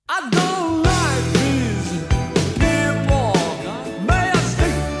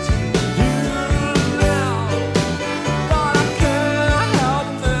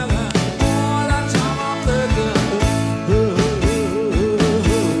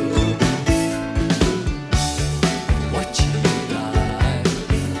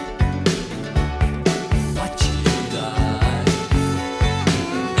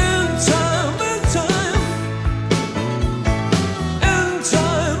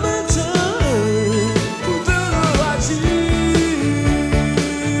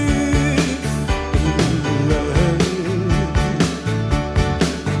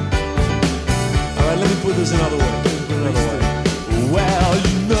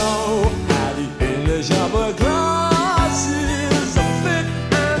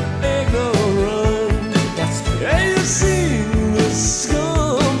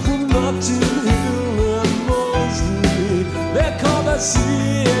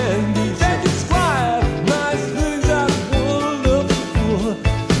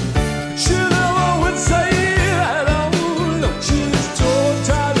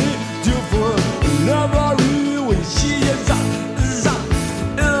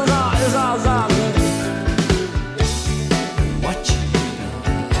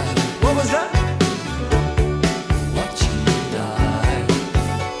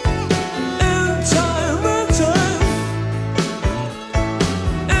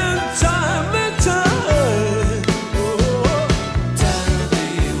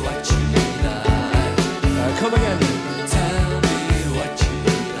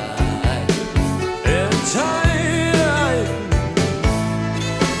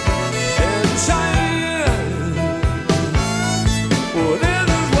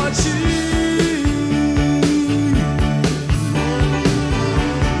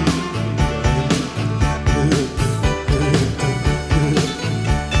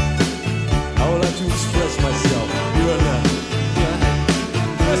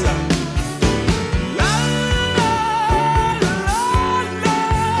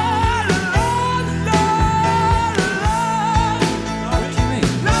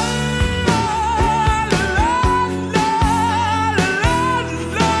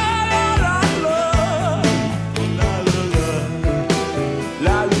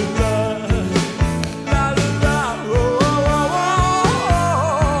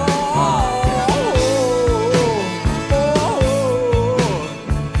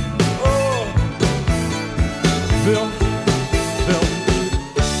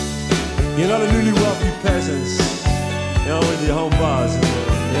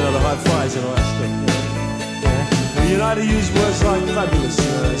words and all that stuff. Yeah. Well, you know how to use words like fabulous,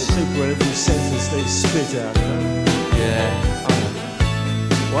 super in every sentence they spit out. Yeah.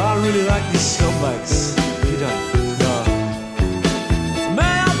 Well, I really like these scumbags. You don't. May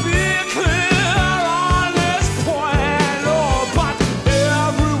I be clear on this point? Oh, but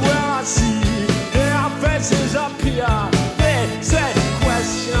everywhere I see their faces appear, they say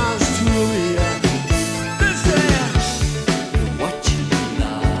questions to me. They say, what you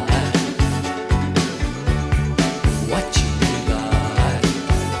like? What you like?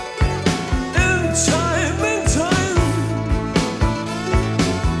 In time, in time.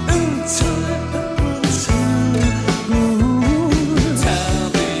 Tell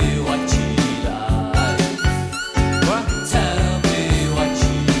me what you like. What? Tell me what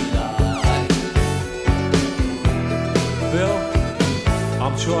you like. Bill,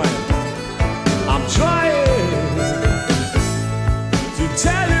 I'm trying to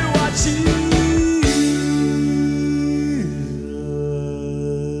tell you what you like.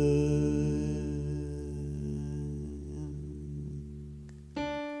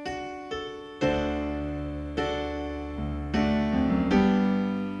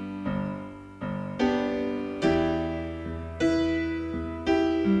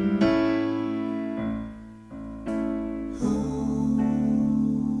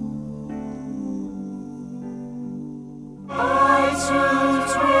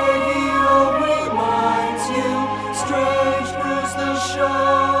 iTunes Radio reminds you, Strange Brews, the show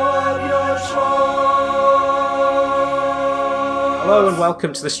of your choice. Hello and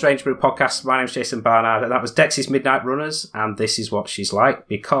welcome to the Strange Brew podcast. My name's Jason Barnard and that was Dexys Midnight Runners, and this is what she's like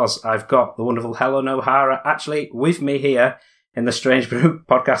because I've got the wonderful Helen O'Hara actually with me here in the Strange Brew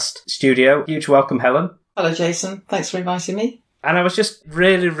podcast studio. Huge welcome, Helen. Hello, Jason. Thanks for inviting me. And I was just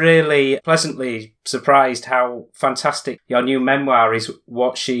really, really pleasantly surprised how fantastic your new memoir is,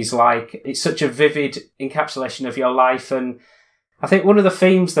 What She's Like. It's such a vivid encapsulation of your life, and I think one of the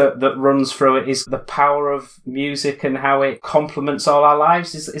themes that runs through it is the power of music and how it complements all our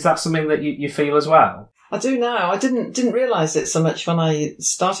lives. Is that something that you feel as well? I do now. I didn't realise it so much when I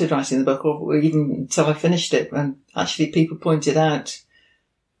started writing the book, or even until I finished it, when actually people pointed out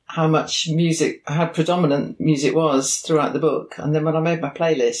how much music, how predominant music was throughout the book. And then when I made my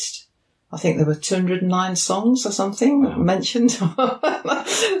playlist, I think there were 209 songs or something mentioned.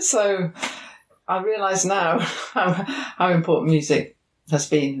 So I realise now how important music has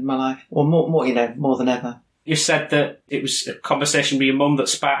been in my life, or more than ever. You said that it was a conversation with your mum that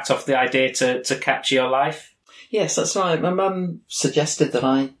sparked off the idea to capture your life. Yes, that's right. My mum suggested that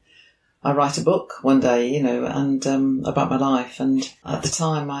I write a book one day, and about my life. And at the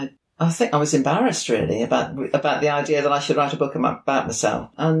time, I think I was embarrassed really about the idea that I should write a book about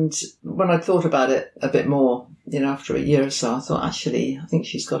myself. And when I thought about it a bit more, after a year or so, I thought, actually, I think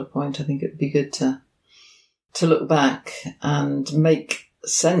she's got a point. I think it would be good to look back and make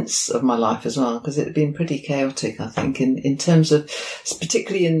sense of my life as well, because it had been pretty chaotic, I think, in terms of,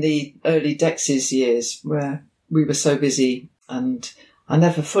 particularly in the early Dexys years where we were so busy, and I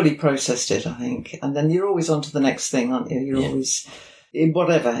never fully processed it, I think. And then you're always on to the next thing, aren't you? You're always,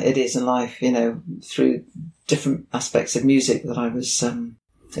 whatever it is in life, through different aspects of music that I was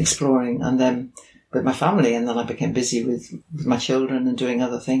exploring. And then with my family, and then I became busy with my children and doing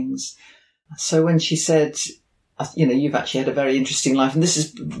other things. So when she said, you've actually had a very interesting life, and this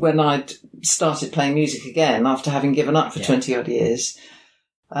is when I'd started playing music again after having given up for 20 odd years,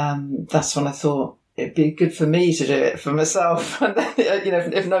 that's when I thought, it'd be good for me to do it for myself, and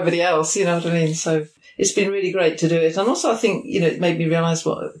if nobody else, you know what I mean? So it's been really great to do it. And also I think, it made me realise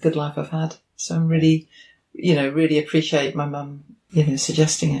what a good life I've had. So I'm really, really appreciate my mum,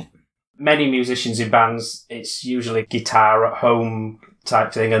 suggesting it. Many musicians in bands, it's usually guitar at home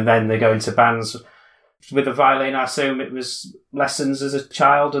type thing, and then they go into bands with a violin. I assume it was lessons as a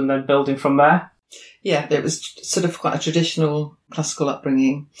child and then building from there? Yeah, it was sort of quite a traditional classical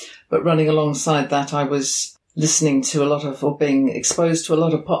upbringing. But running alongside that, I was listening to a lot of, or being exposed to a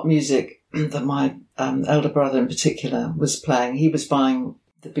lot of pop music that my elder brother in particular was playing. He was buying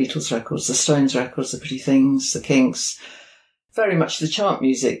the Beatles records, the Stones records, the Pretty Things, the Kinks, very much the chant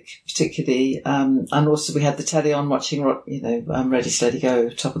music particularly. And also we had the telly on watching, Ready, Steady, Go,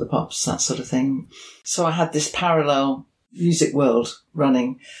 Top of the Pops, that sort of thing. So I had this parallel music world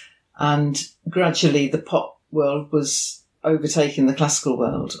running. And gradually the pop world was overtaking the classical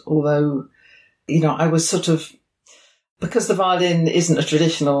world. Although, I was sort of, because the violin isn't a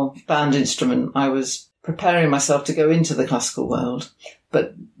traditional band instrument, I was preparing myself to go into the classical world.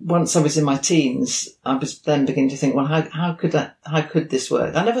 But once I was in my teens, I was then beginning to think, well, how could this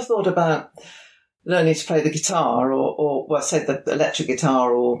work? I never thought about learning to play the guitar or say the electric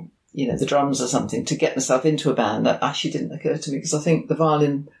guitar or the drums or something, to get myself into a band. That actually didn't occur to me, because I think the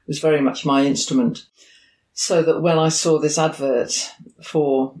violin was very much my instrument. So that when I saw this advert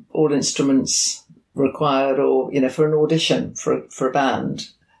for all instruments required, or, for an audition for a band,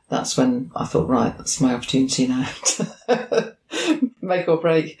 that's when I thought, right, that's my opportunity now to make or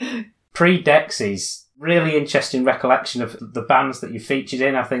break. Pre-Dexys, really interesting recollection of the bands that you featured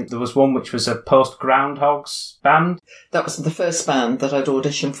in. I think there was one which was a post-Groundhogs band. That was the first band that I'd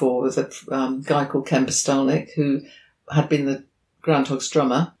auditioned for, with a guy called Ken Postelnik, who had been the Groundhogs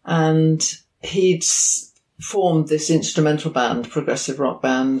drummer, and he'd formed this instrumental band, progressive rock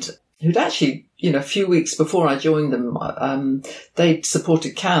band, who'd actually, a few weeks before I joined them, they'd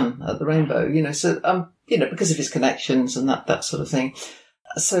supported Can at the Rainbow, so, because of his connections and that sort of thing.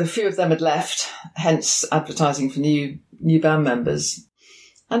 So a few of them had left, hence advertising for new band members.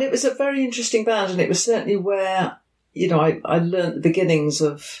 And it was a very interesting band, and it was certainly where, I learnt the beginnings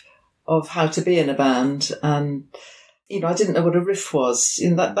of how to be in a band, and, I didn't know what a riff was,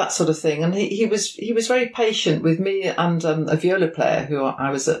 that sort of thing. And he was very patient with me and a viola player who I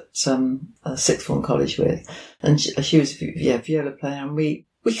was at a sixth form college with, and she was a viola player, and we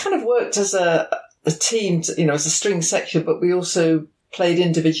kind of worked as a team, as a string section, but we also played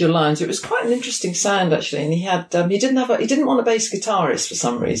individual lines. It was quite an interesting sound, actually. And he didn't want a bass guitarist for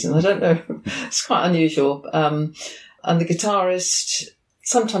some reason. I don't know. It's quite unusual. And the guitarist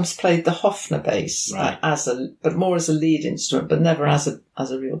sometimes played the Hofner bass, right, but more as a lead instrument, but never as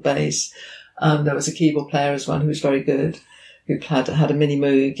a real bass. There was a keyboard player as well who was very good, who had a mini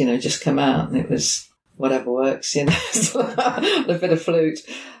Moog, just come out, and it was whatever works, a bit of flute.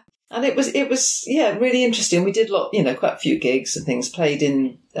 And it was really interesting. We did quite a few gigs and things, played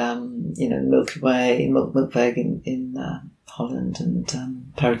in, Milky Way, Milkweg in Holland,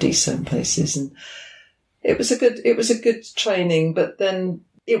 and Paradiso and places. And it was a good training, but then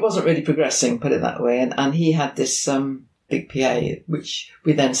it wasn't really progressing, put it that way. And he had this, big PA, which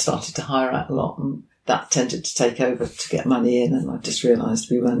we then started to hire out a lot, and that tended to take over to get money in. And I just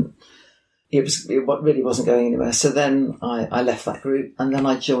realised it really wasn't going anywhere. So then I left that group, and then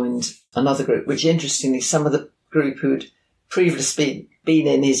I joined another group, which interestingly, some of the group who'd previously been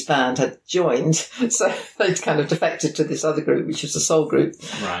in his band had joined. So they'd kind of defected to this other group, which was a soul group.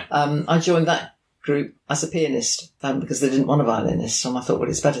 Right. I joined that group as a pianist, because they didn't want a violinist. And I thought, well,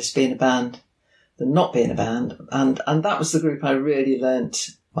 it's better to be in a band than not be in a band. And that was the group I really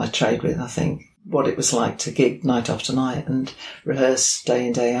learnt my trade with, I think. What it was like to gig night after night and rehearse day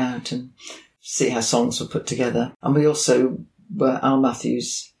in, day out, and see how songs were put together. And we also were Al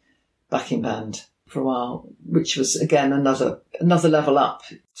Matthews' backing band for a while, which was, again, another level up,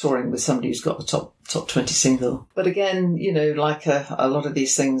 touring with somebody who's got the top 20 single. But again, like a lot of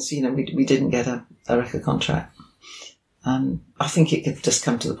these things, we didn't get a record contract. And I think it could just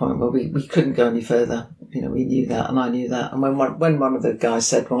come to the point where we couldn't go any further. We knew that, and I knew that. And when one of the guys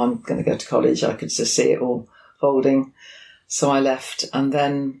said, well, I'm going to go to college, I could just see it all folding. So I left, and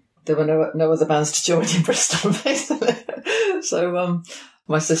then there were no other bands to join in Bristol, basically. So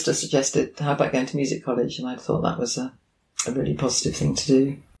my sister suggested, how about going to music college? And I thought that was a really positive thing to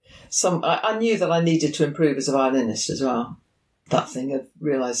do. I knew that I needed to improve as a violinist as well. That thing of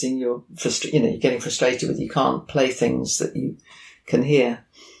realising you're getting frustrated with, you can't play things that you can hear.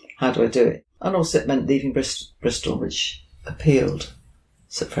 How do I do it? And also it meant leaving Bristol, which appealed.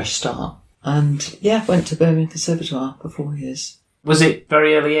 It's a fresh start. And went to Birmingham Conservatoire for 4 years. Was it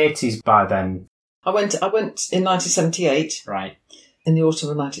very early 80s by then? I went in 1978. Right. In the autumn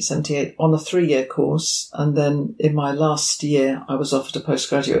of 1978 on a 3-year course. And then in my last year, I was offered a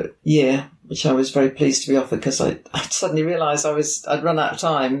postgraduate year, which I was very pleased to be offered, because I suddenly realised I'd run out of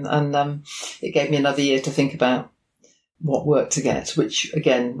time, and it gave me another year to think about what work to get, which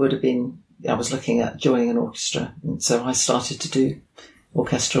again would have been, I was looking at joining an orchestra. And so I started to do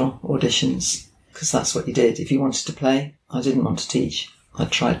orchestral auditions, because that's what you did if you wanted to play. I didn't want to teach. I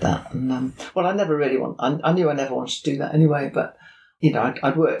tried that. And I never really I knew I never wanted to do that anyway, but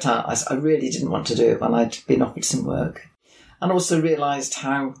I'd worked out I really didn't want to do it when I'd been offered some work, and also realised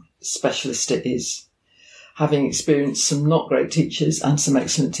how specialist it is, having experienced some not great teachers and some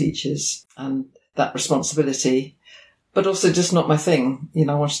excellent teachers, and that responsibility, but also just not my thing.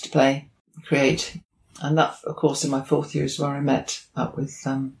 I wanted to play, create. And that, of course, in my 4th year is where I met up with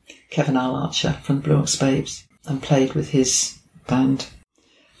Kevin Archer from the Blue Ox Babes, and played with his band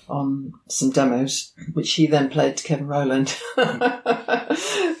on some demos, which he then played to Kevin Rowland,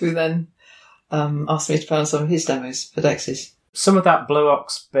 who then asked me to play on some of his demos for Dexys. Some of that Blue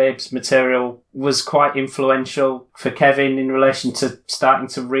Ox Babes material was quite influential for Kevin in relation to starting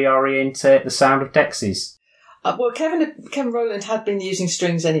to reorientate the sound of Dexys. Well, Kevin Rowland had been using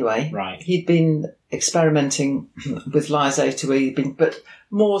strings anyway. Right. He'd been experimenting with Liza, but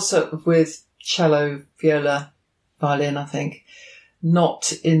more sort of with cello, viola, violin, I think,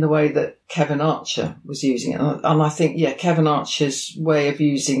 not in the way that Kevin Archer was using it. And I think, Kevin Archer's way of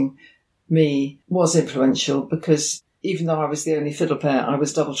using me was influential because even though I was the only fiddle player, I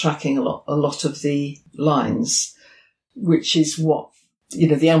was double tracking a lot of the lines, which is what,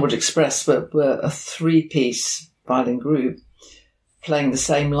 the Emerald Express were a 3-piece violin group playing the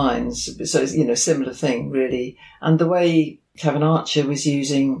same lines. So, similar thing, really. And the way Kevin Archer was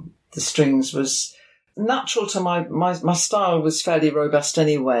using the strings was natural to my style was fairly robust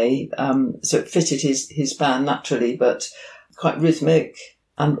anyway. So it fitted his band naturally, but quite rhythmic.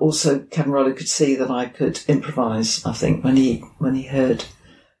 And also Kevin Rowland could see that I could improvise, I think, when he heard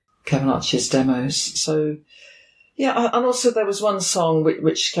Kevin Archer's demos. So, and also there was one song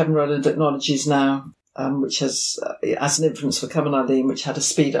which Kevin Rowland acknowledges now, which has, as an influence for Come on Eileen, which had a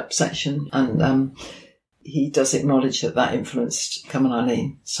speed-up section, and he does acknowledge that influenced Come on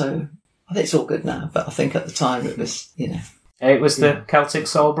Eileen. So I think it's all good now, but I think at the time it was, It was the Celtic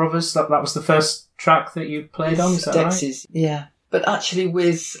Soul Brothers, that was the first track that you played on, is that Dexys, right? Yeah. But actually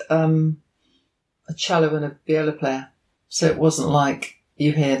with a cello and a viola player. So it wasn't like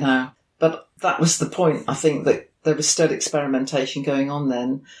you hear now. But that was the point, I think, that there was still experimentation going on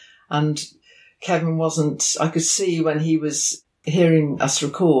then. And Kevin I could see when he was hearing us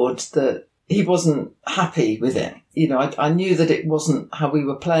record that he wasn't happy with it. I knew that it wasn't how we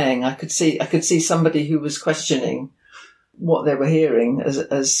were playing. I could see somebody who was questioning what they were hearing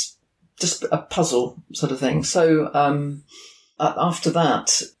as just a puzzle sort of thing. So, after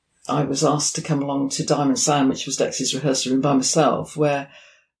that, I was asked to come along to Diamond Sound, which was Dexys' rehearsal room by myself, where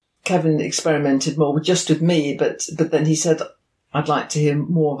Kevin experimented more just with me, but then he said, I'd like to hear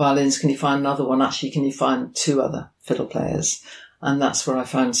more violins. Can you find another one? Actually, can you find 2 other fiddle players? And that's where I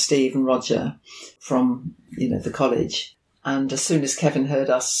found Steve and Roger from, the college. And as soon as Kevin heard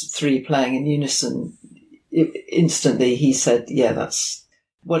us 3 playing in unison, instantly he said,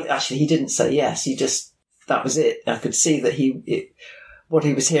 actually he didn't say yes. That was it. I could see that what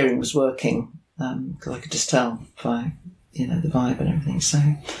he was hearing was working, because I could just tell by, the vibe and everything. So,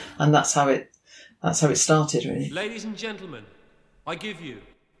 and that's how it started, really. Ladies and gentlemen, I give you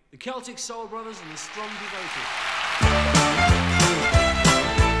the Celtic Soul Brothers and the Strong Devoted.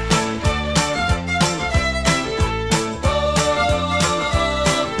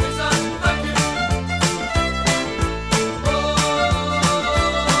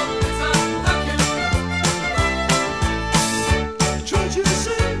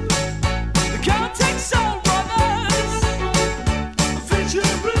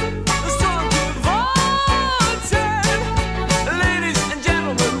 Ladies and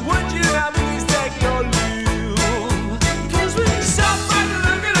gentlemen, would you now please take your leave? 'Cause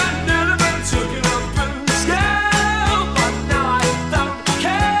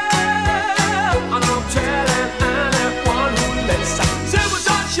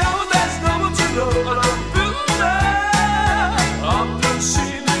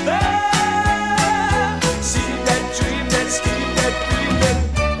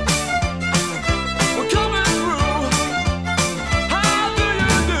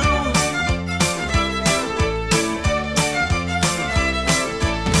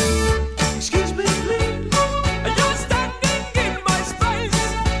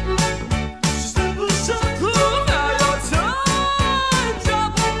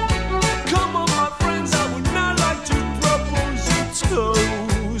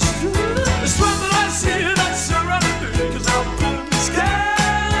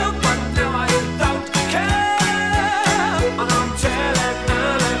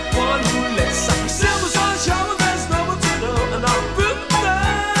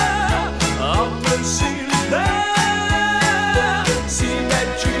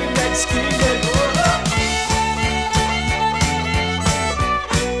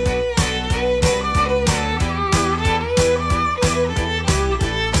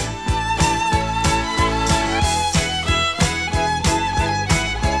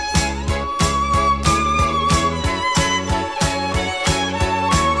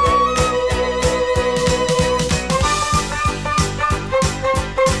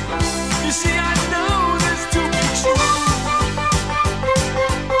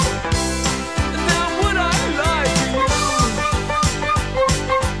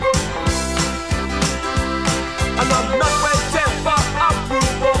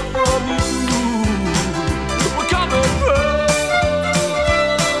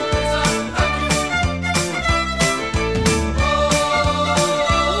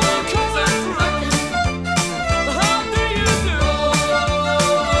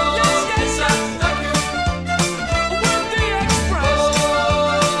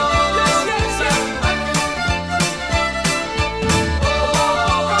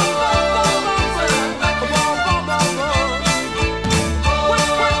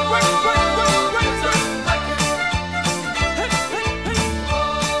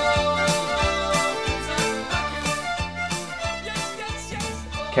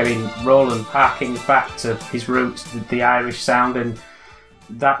Kevin Rowland harking back to his roots, the Irish sound, and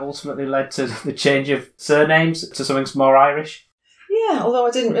that ultimately led to the change of surnames to something more Irish. Yeah, although I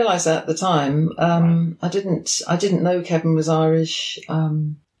didn't realise that at the time. I didn't know Kevin was Irish.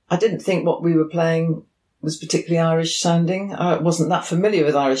 I didn't think what we were playing was particularly Irish sounding. I wasn't that familiar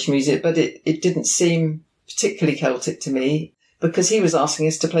with Irish music, but it didn't seem particularly Celtic to me, because he was asking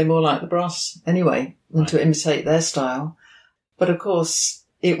us to play more like the Brass anyway, and to imitate their style. But of course,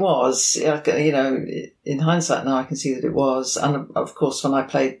 it was, in hindsight now I can see that it was. And of course, when I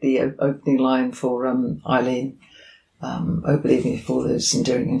played the opening line for Eileen, Oh Believe Me for those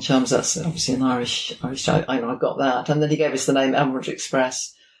enduring and charms, that's obviously an Irish I got that. And then he gave us the name Emerald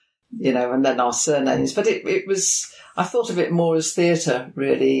Express, and then our surnames. But it was, I thought of it more as theatre,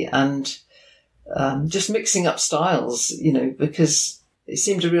 really, and just mixing up styles, because it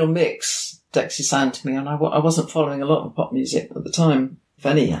seemed a real mix, Dexys sound to me, and I wasn't following a lot of pop music at the time, if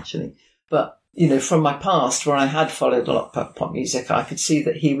any, actually. But, from my past, where I had followed a lot of pop music, I could see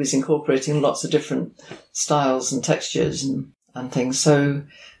that he was incorporating lots of different styles and textures and things. So,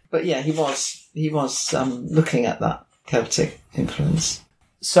 but yeah, he was looking at that Celtic influence.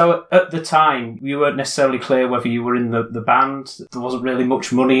 So at the time, you weren't necessarily clear whether you were in the band. There wasn't really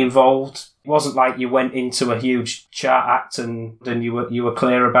much money involved. It wasn't like you went into a huge chart act and you were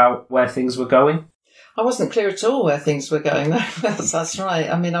clear about where things were going. I wasn't clear at all where things were going. That's right.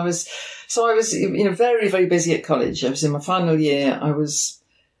 I mean, I was very, very busy at college. I was in my final year. I was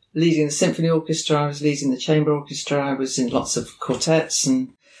leading the symphony orchestra. I was leading the chamber orchestra. I was in lots of quartets,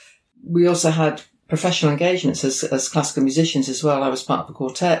 and we also had professional engagements as classical musicians as well. I was part of a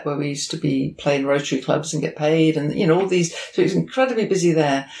quartet where we used to be playing Rotary clubs and get paid, and all these. So it was incredibly busy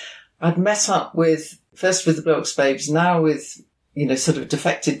there. I'd met up first with the Blokes Babes, now with sort of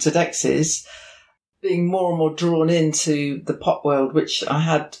defected to Dexys, being more and more drawn into the pop world, which I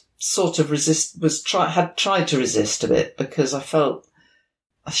had sort of had tried to resist a bit, because I felt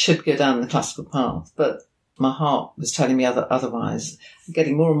I should go down the classical path, but my heart was telling me otherwise.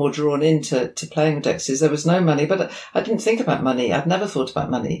 Getting more and more drawn into playing with Dexys. There was no money, but I didn't think about money. I'd never thought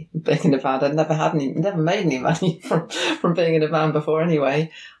about money being in a band. I'd never made any money from being in a band before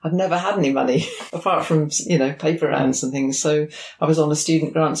anyway. I'd never had any money apart from, paper rounds and things. So I was on a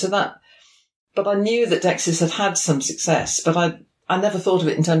student grant. But I knew that Dexys had some success, but I never thought of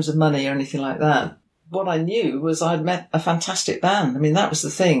it in terms of money or anything like that. What I knew was I'd met a fantastic band. I mean, that was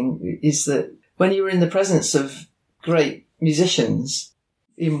the thing, is that when you were in the presence of great musicians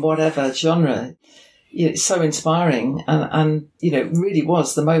in whatever genre, it's so inspiring. And it really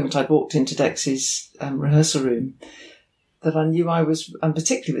was the moment I walked into Dexys' rehearsal room that I knew I was, and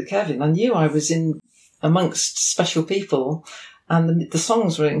particularly with Kevin, I knew I was in amongst special people, and the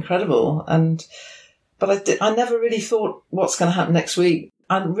songs were incredible. But I never really thought what's going to happen next week.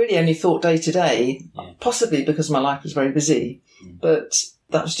 I really only thought day to day, possibly because my life was very busy, but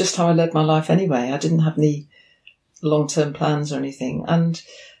that was just how I led my life anyway. I didn't have any long-term plans or anything. And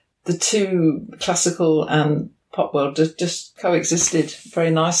the two, classical and pop world, just coexisted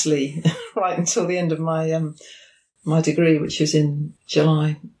very nicely right until the end of my degree, which was in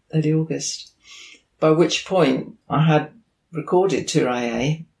July, early August. By which point I had recorded Tour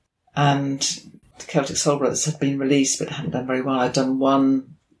IA, and the Celtic Soul Brothers had been released but hadn't done very well. I'd done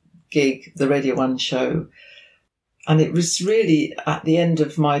one gig, the Radio 1 show, and it was really at the end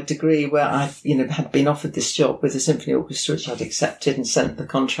of my degree where I, had been offered this job with the symphony orchestra, which I'd accepted and sent the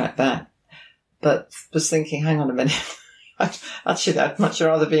contract back. But was thinking, hang on a minute, I'd much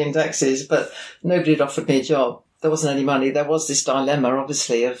rather be in Dexys, but nobody had offered me a job. There wasn't any money. There was this dilemma,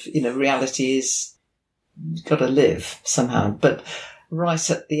 obviously, of, reality is, you've got to live somehow. But right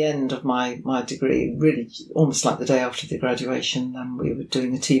at the end of my degree, really almost like the day after the graduation, we were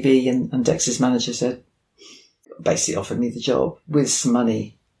doing the TV, and Dexys' manager basically offered me the job with some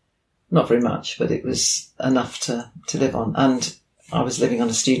money. Not very much, but it was enough to live on. And I was living on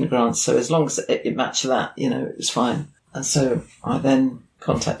a student grant, so as long as it matched that, it was fine. And so I then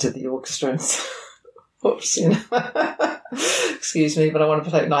contacted the orchestra and whoops, excuse me, but I want to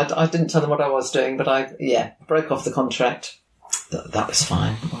play. No, I didn't tell them what I was doing, but I broke off the contract. That was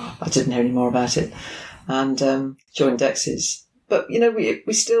fine. I didn't hear any more about it, and joined Dexys. But we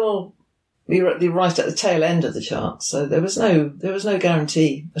were right at the tail end of the chart, so there was no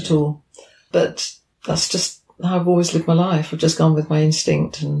guarantee at all. But that's just how I've always lived my life. I've just gone with my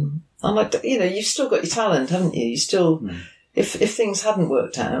instinct, and you've still got your talent, haven't you? You still, if things hadn't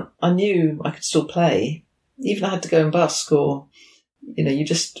worked out, I knew I could still play, even if I had to go and busk, or you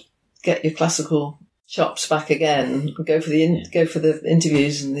just get your classical chops back again, go for the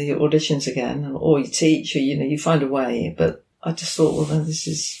interviews and the auditions again, or you teach, or you find a way. But I just thought, well, then this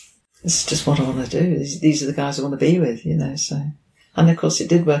is just what I want to do. These are the guys I want to be with, so. And of course it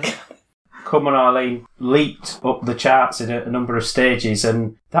did work out. Come On Arlene leaped up the charts in a number of stages,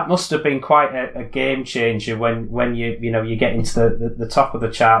 and that must have been quite a game changer when you get into the top of the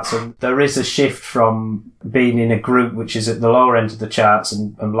charts, and there is a shift from being in a group which is at the lower end of the charts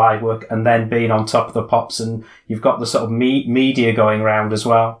and live work, and then being on top of the pops, and you've got the sort of media going around as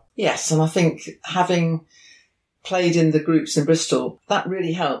well. Yes, and I think having played in the groups in Bristol, that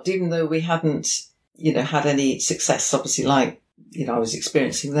really helped, even though we hadn't, had any success, obviously, like, I was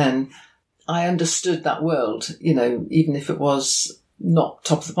experiencing then. I understood that world, even if it was not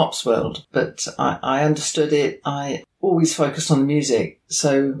Top of the Pops world, but I understood it. I always focused on the music.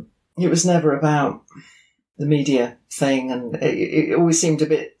 So it was never about the media thing. And it always seemed a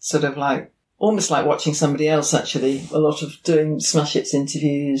bit sort of like, almost like watching somebody else, actually. A lot of doing smash hits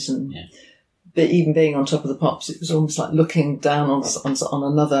interviews and but even being on Top of the Pops, it was almost like looking down on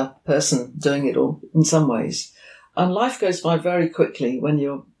another person doing it all in some ways. And life goes by very quickly when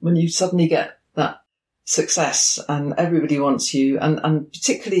you suddenly get that success and everybody wants you. And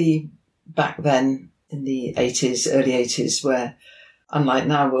particularly back then in the 80s, early 80s, where unlike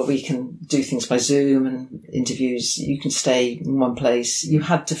now where we can do things by Zoom and interviews, you can stay in one place. You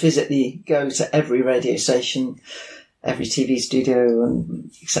had to physically go to every radio station, every TV studio,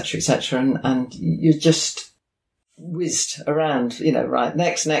 and et cetera, and you're just whizzed around, right,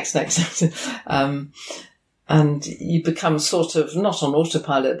 next. And you become sort of not on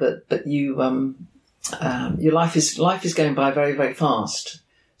autopilot, but you your life is going by very, very fast.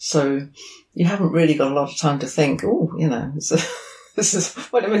 So you haven't really got a lot of time to think. Oh, this is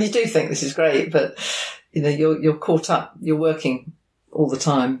when you do think this is great, but you're caught up. You're working all the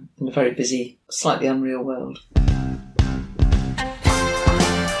time in a very busy, slightly unreal world.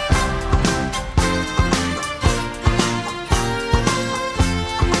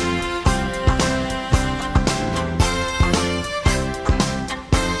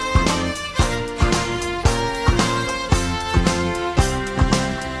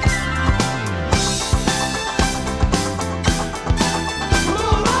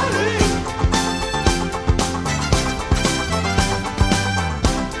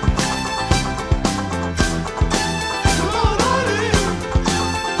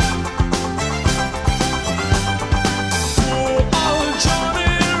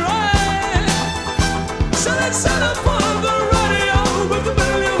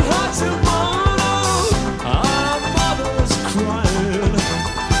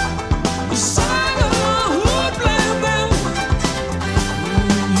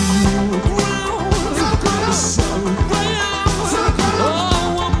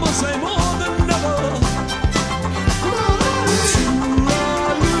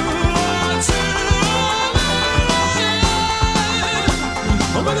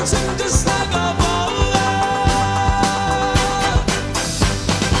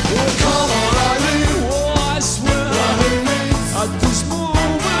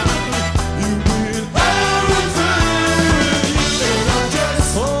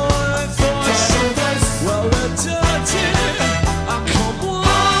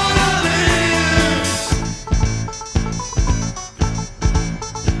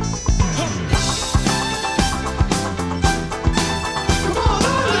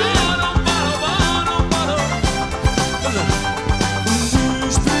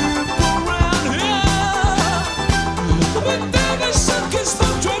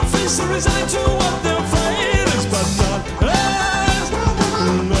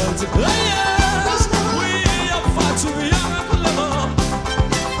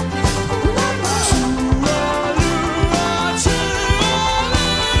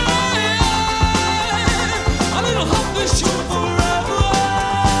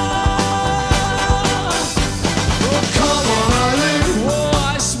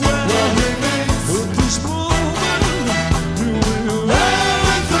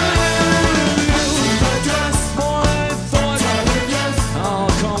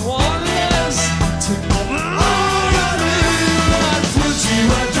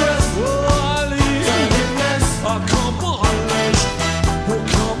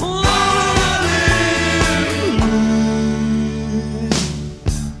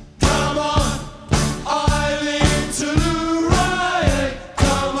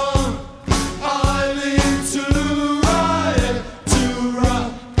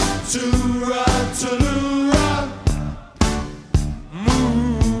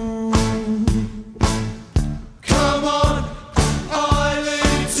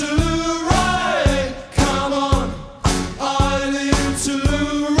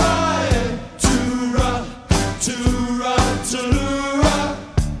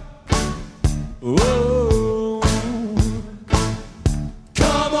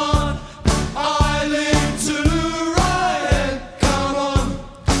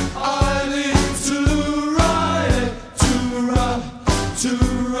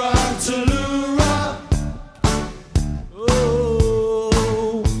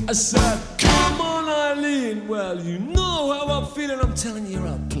 I said, come on, Eileen. Well, you know how I'm feeling. I'm telling you,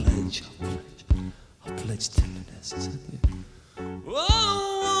 I pledge tenderness. I said,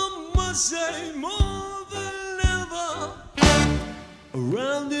 oh, I must say more than ever.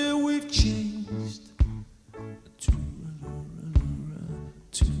 Around here we've changed.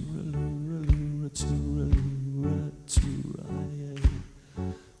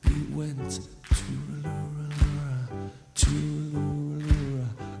 We went to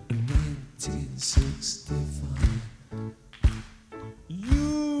 1965.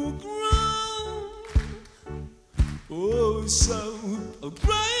 You grown, oh so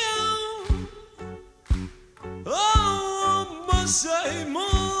brown. Oh, I must say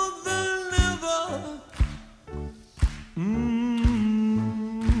more than ever.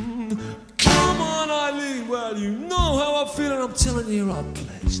 Come on, Eileen. Well, you know how I feel, and I'm telling you, I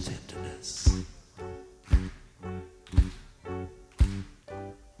pledge tenderness.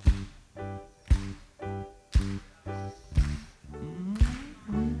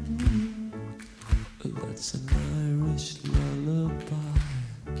 That's an Irish lullaby.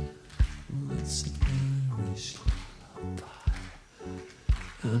 That's an Irish lullaby.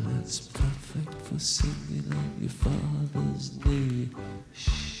 And it's perfect for singing on your father's knee. Shh.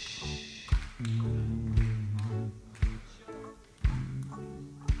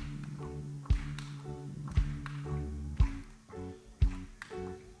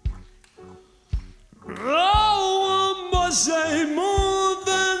 Oh, I must say more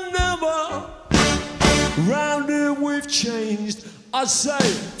than ever. Round here we've changed. I say,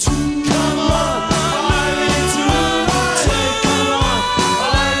 come on, I need to take, come on,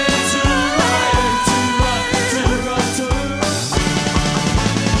 I need to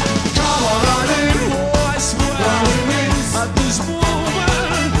come on, I need, oh, I swear, at this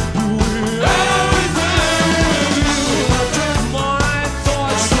moment, everything with you, my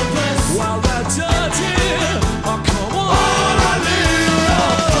thoughts, while they're dirty, oh, come on, I need,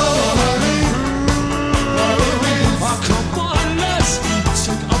 oh, come on, let's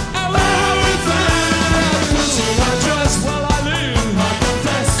take up everything. Putting my dress while I leave.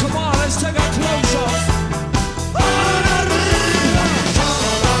 Come on, let's take our clothes off.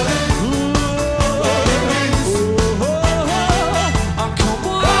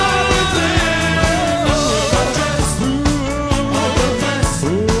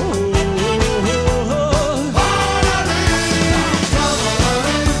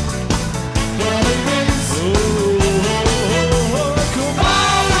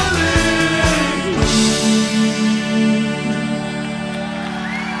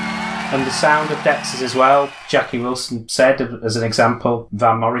 And the sound of Dexys as well. Jackie Wilson said, as an example,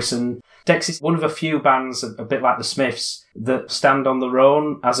 Van Morrison. Dexys, one of a few bands, a bit like the Smiths, that stand on their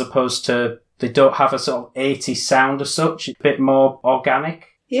own, as opposed to, they don't have a sort of 80s sound as such, a bit more organic.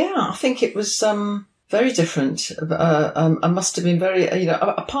 Yeah, I think it was very different. I must have been very,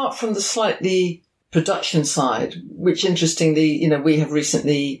 apart from the slightly production side, which interestingly, we have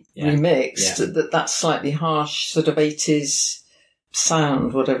recently remixed, that's slightly harsh, sort of 80s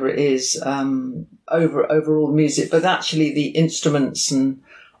sound, whatever it is, over all the music, but actually the instruments and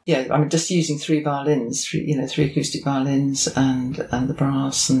just using three violins, three acoustic violins and the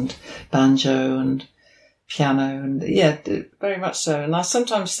brass and banjo and piano, and very much so. And I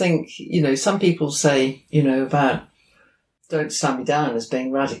sometimes think, some people say, about Don't Stand Me Down as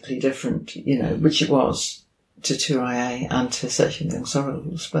being radically different, which it was, to Touraye and to Searching the Young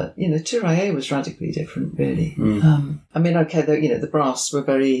Sorrows, but Touraye was radically different, really. The brass were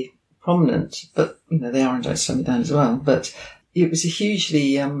very prominent, but they are in Don't Stand Me Down as well. But it was a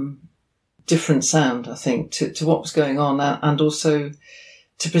hugely different sound, I think, to what was going on, and also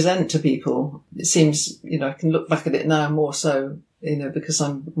to present to people. It seems I can look back at it now more so, because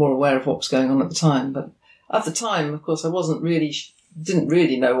I'm more aware of what was going on at the time. But at the time, of course, I didn't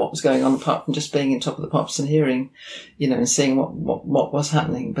really know what was going on apart from just being in Top of the Pops and hearing, and seeing what was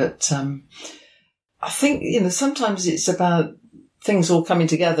happening. But I think, sometimes it's about things all coming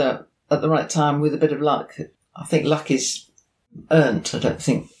together at the right time with a bit of luck. I think luck is earned. I don't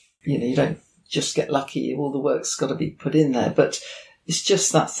think, you don't just get lucky. All the work's got to be put in there. But it's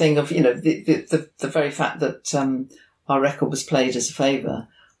just that thing of, the very fact that our record was played as a favour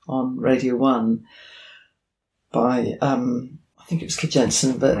on Radio 1 by I think it was Kid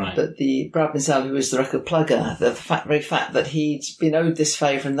Jensen, but the Brad Mizell, who was the record plugger, the very fact that he'd been owed this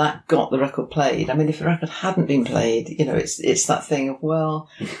favour and that got the record played. I mean, if the record hadn't been played, it's that thing of, well,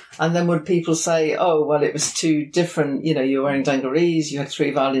 and then would people say, oh, well, it was too different, you're wearing dungarees, you had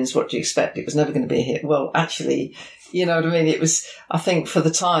three violins, what do you expect? It was never going to be a hit. Well, actually, you know what I mean? It was, I think for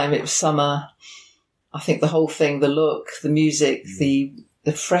the time, it was summer. I think the whole thing, the look, the music, the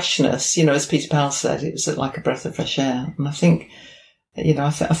the freshness, as Peter Powell said, it was like a breath of fresh air. And I think,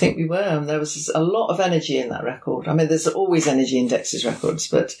 I think we were, and there was a lot of energy in that record. I mean, there's always energy in Dexys records,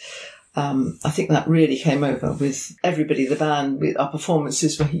 but I think that really came over with everybody, the band. With our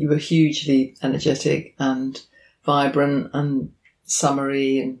performances were hugely energetic and vibrant and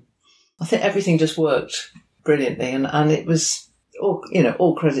summery, and I think everything just worked brilliantly. And it was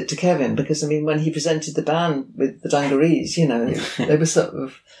all credit to Kevin, because I mean, when he presented the band with the dungarees, they were sort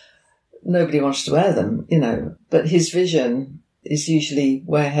of, nobody wanted to wear them, but his vision is usually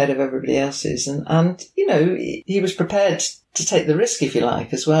way ahead of everybody else's, and he was prepared to take the risk, if you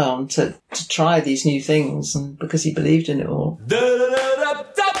like, as well, and to try these new things, and because he believed in it all.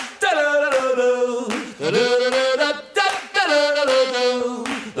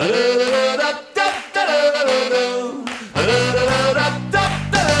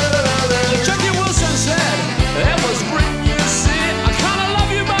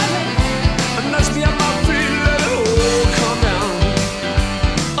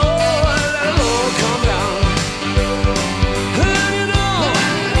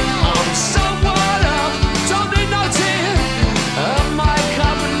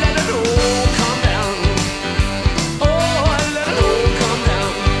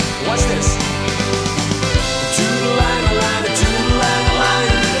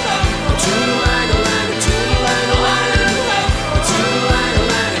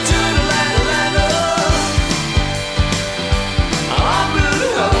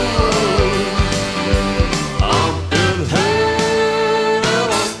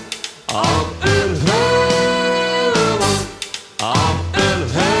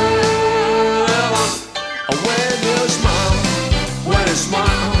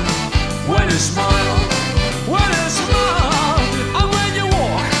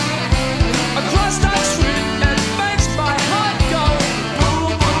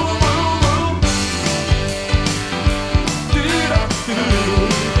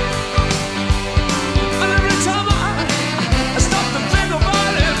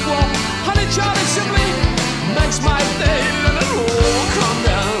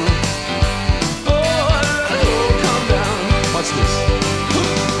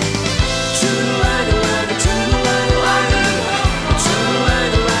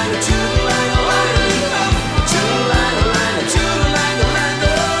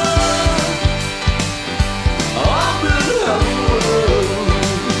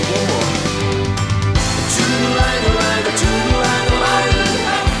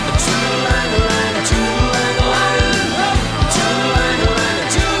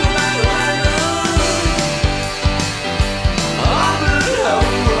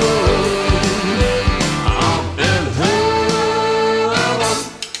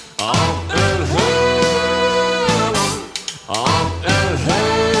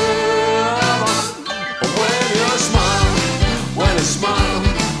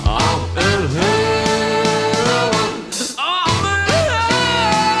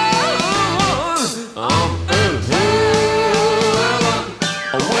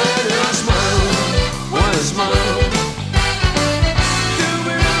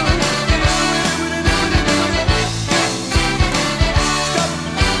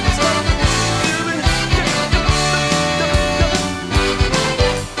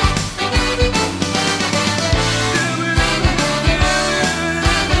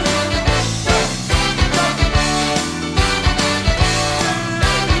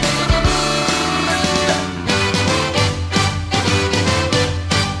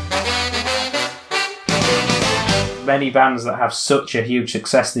 Many bands that have such a huge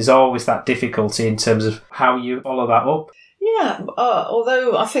success, there's always that difficulty in terms of how you follow that up. Yeah,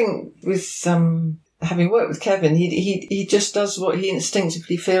 although I think with having worked with Kevin, he just does what he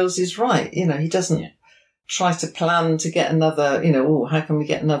instinctively feels is right. He doesn't try to plan to get another, how can we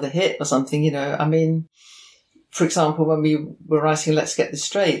get another hit or something, I mean, for example, when we were writing Let's Get This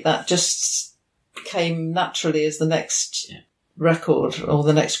Straight, that just came naturally as the next record or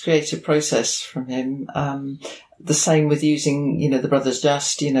the next creative process from him. The same with using, the Brothers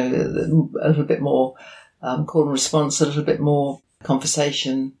Just, a little bit more call and response, a little bit more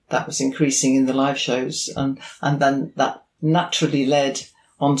conversation. That was increasing in the live shows. And then that naturally led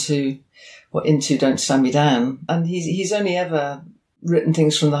into Don't Stand Me Down. And he's only ever written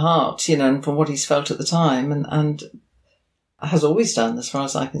things from the heart, and from what he's felt at the time, and has always done, as far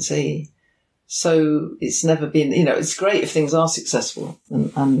as I can see. So it's never been, it's great if things are successful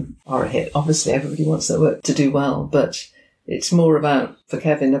and are a hit. Obviously, everybody wants their work to do well, but it's more for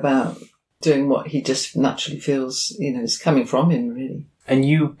Kevin, about doing what he just naturally feels, is coming from him, really. And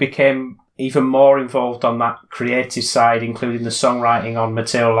you became even more involved on that creative side, including the songwriting on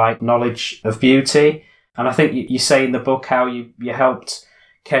material like Knowledge of Beauty. And I think you say in the book how you helped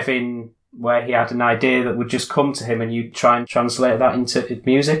Kevin where he had an idea that would just come to him and you try and translate that into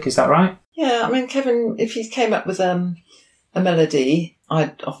music. Is that right? Yeah, I mean, Kevin, if he came up with a melody,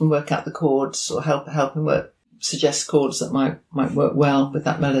 I'd often work out the chords or help him suggest chords that might work well with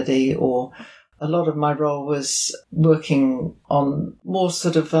that melody. Or a lot of my role was working on more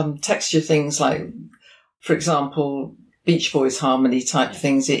sort of texture things, like, for example, Beach Boys harmony type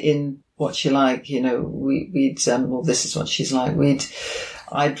things in What You Like. You know, we'd well, This Is What She's Like.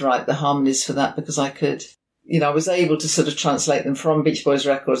 I'd write the harmonies for that because I could, I was able to sort of translate them from Beach Boys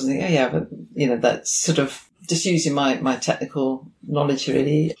records and think, oh yeah, but, that's sort of just using my technical knowledge,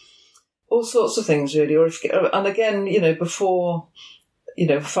 really. All sorts of things, really. And again, before,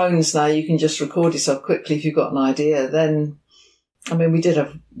 phones now, you can just record yourself quickly if you've got an idea. Then, I mean, we did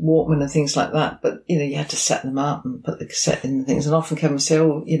have Walkman and things like that, but, you had to set them up and put the cassette in and things. And often Kevin would say,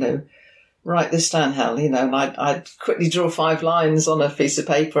 write this down, Hal, and I'd quickly draw 5 lines on a piece of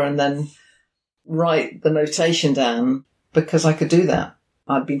paper and then write the notation down because I could do that.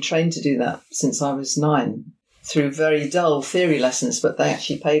 I'd been trained to do that since I was 9 through very dull theory lessons, but they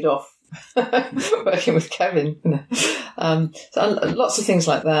actually paid off working with Kevin. So lots of things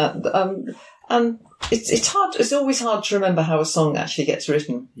like that. And it's hard. It's always hard to remember how a song actually gets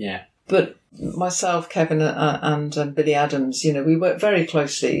written. Yeah. But myself, Kevin, and Billy Adams, we worked very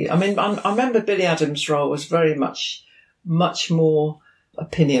closely. I mean, I remember Billy Adams' role was very much more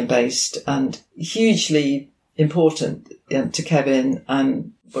opinion-based and hugely important to Kevin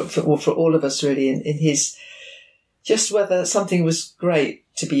and for all of us, really, in his, just whether something was great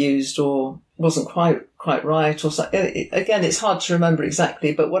to be used or wasn't quite right or something. Again, it's hard to remember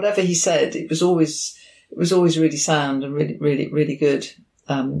exactly, but whatever he said, it was always really sound and really, really, really good.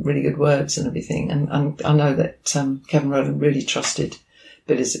 Really good words and everything. And I know that Kevin Rowland really trusted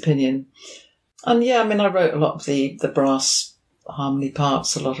Billy's opinion. And yeah, I mean, I wrote a lot of the brass harmony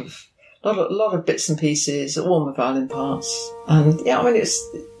parts, a lot of bits and pieces, all my violin parts. And yeah, I mean,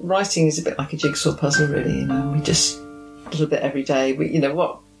 writing is a bit like a jigsaw puzzle, really. We just a little bit every day.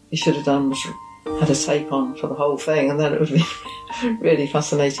 What we should have done was had a tape on for the whole thing, and then it would be really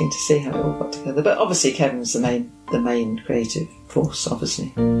fascinating to see how it all got together. But obviously Kevin's the main creative force,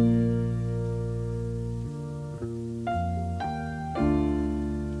 obviously.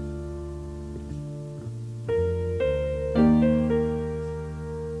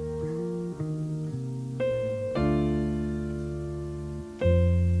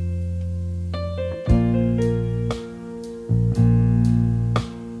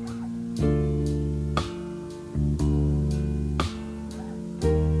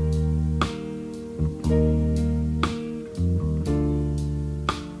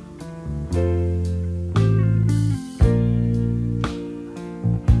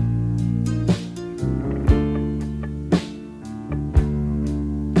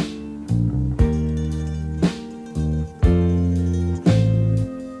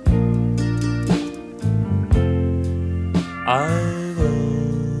 I've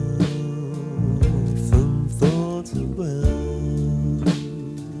often thought about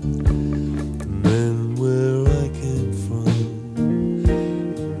the men where I came from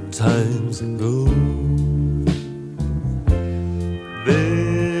times ago.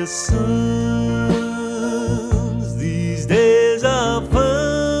 Their sons these days are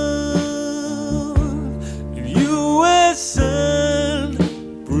found in U.S. and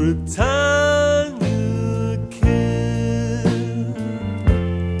Britannia.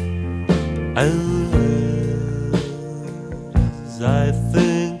 And as I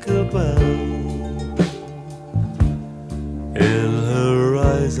think about, in her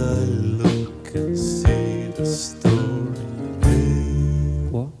eyes I look and see the story there.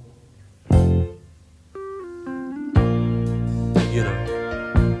 What?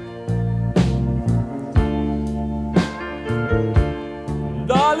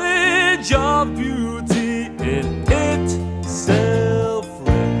 Knowledge of beauty in itself.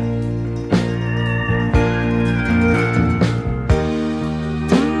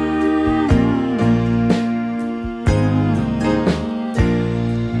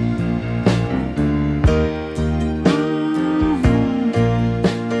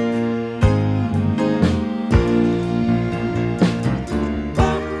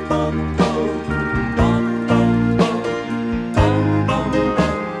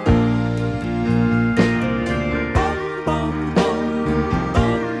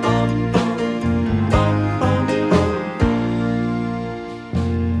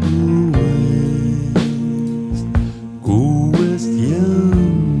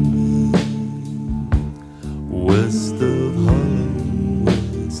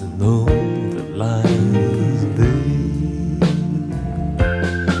 to know that lies there.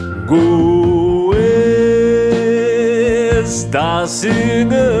 Go away, start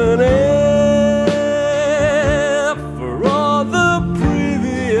singing air for all the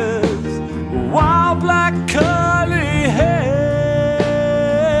previous wild black curly hair.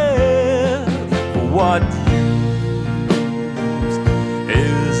 For what use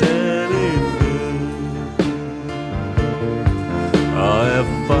is anything?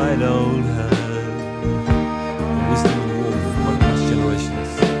 If I don't have the wisdom and warmth from my past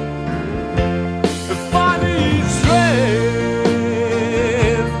generations, if I need strength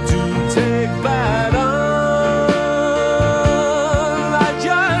to take that on, I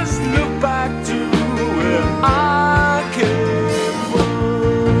just look back to where I came from.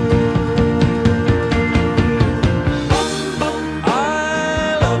 I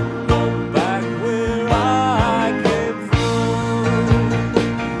look back where I came from.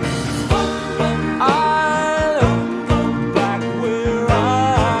 I look back where I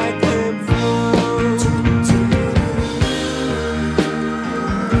came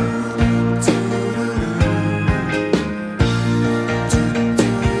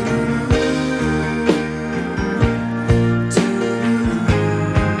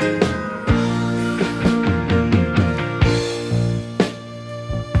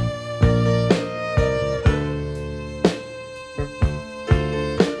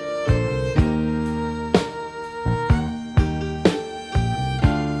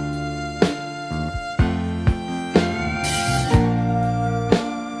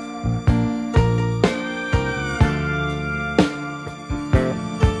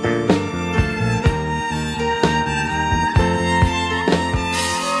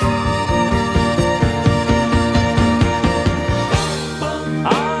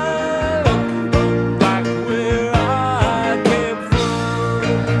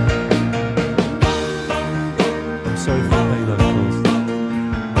I'm sorry for the pain I've caused.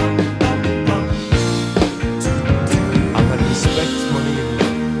 I've had respect, money, and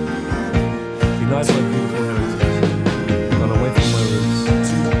love. United my beautiful heritage. Gone away from my roots.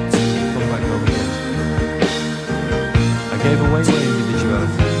 Come back home again. I gave away my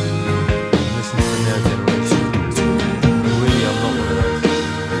individuality. And listened to the now generation. But really, I'm not one of those.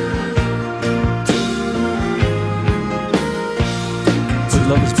 But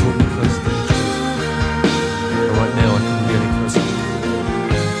love has brought me close to the truth. And right now, I couldn't be any closer.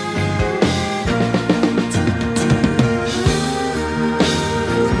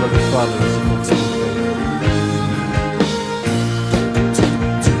 To love your father is the most important thing.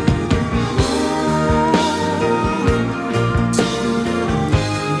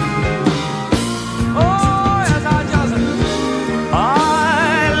 Oh, yes, I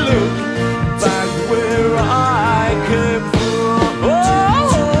look back where I came from. Oh,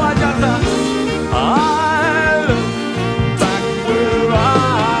 I look back where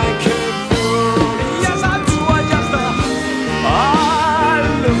I came from. Yes, I do. I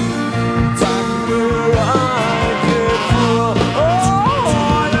look back where I came from. Oh,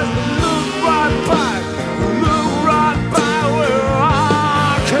 I just look right back where I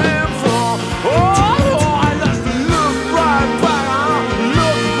came from. Oh, I just look right back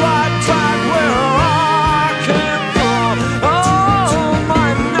where I came from. Oh, my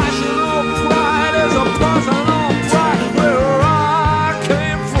national pride is a personal pride where I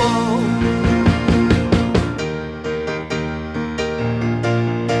came from.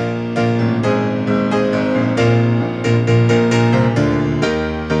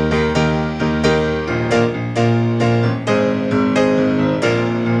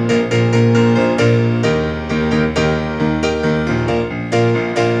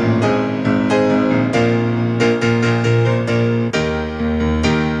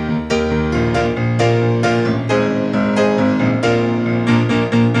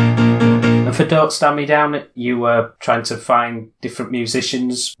 And for Don't Stand Me Down, you were trying to find different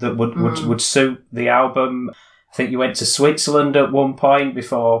musicians that would suit the album. I think you went to Switzerland at one point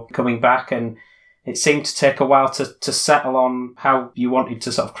before coming back, and it seemed to take a while to settle on how you wanted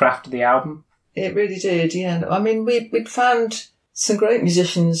to sort of craft the album. It really did, yeah. I mean, we'd found some great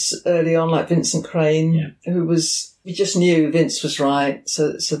musicians early on, like Vincent Crane, who was, we just knew Vince was right,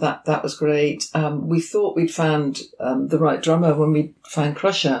 so that was great. We thought we'd found the right drummer when we found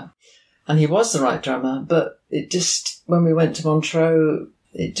Crusher, and he was the right drummer, but it just, when we went to Montreux,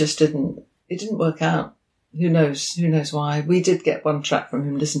 it just didn't work out. Who knows why. We did get one track from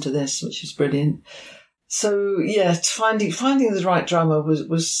him, Listen to This, which was brilliant. So yeah, finding the right drummer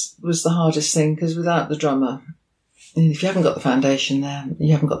was the hardest thing, because without the drummer, if you haven't got the foundation there,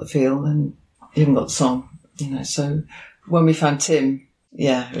 you haven't got the feel, and you haven't got the song, you know. So when we found Tim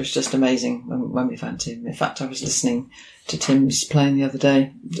yeah, it was just amazing when we found Tim. In fact, I was listening to Tim's playing the other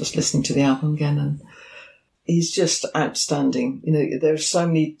day, just listening to the album again, and he's just outstanding. You know, there are so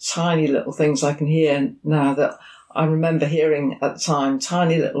many tiny little things I can hear now that I remember hearing at the time,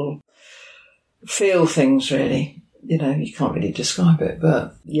 tiny little feel things, really. You know, you can't really describe it,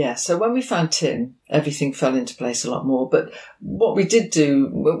 but yeah. So when we found Tim, everything fell into place a lot more. But what we did do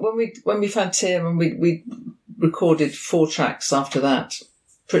when we found Tim, and we recorded 4 tracks after that,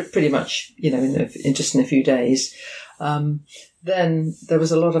 pretty much, you know, in just in a few days. Then there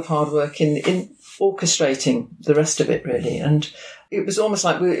was a lot of hard work in orchestrating the rest of it, really, and it was almost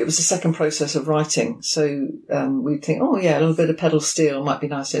like it was a second process of writing. So we'd think, oh yeah, a little bit of pedal steel might be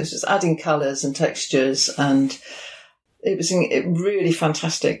nice. It was just adding colours and textures, and it was a really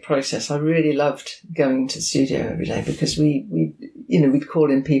fantastic process. I really loved going to the studio every day because we'd call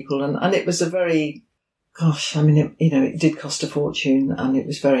in people, and it was a very, gosh, I mean, it did cost a fortune, and it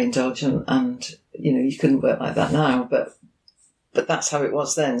was very indulgent, and you couldn't work like that now, but that's how it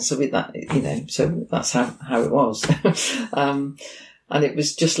was then. So with that, so that's how it was. And it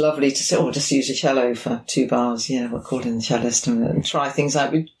was just lovely to say, just use a cello for 2 bars. Yeah, we'll call in the cellist and try things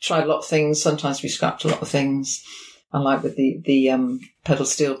out. We tried a lot of things. Sometimes we scrapped a lot of things. And like with the pedal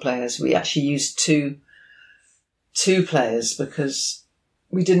steel players, we actually used two players because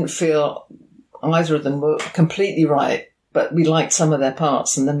we didn't feel either of them were completely right, but we liked some of their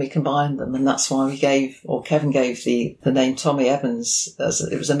parts, and then we combined them, and that's why Kevin gave the name Tommy Evans.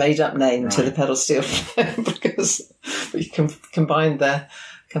 It was a made-up name to the pedal steel player because we combined their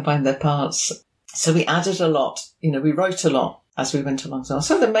parts. So we added a lot. We wrote a lot as we went along.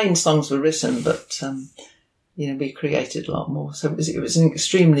 So the main songs were written, but we created a lot more. So it was an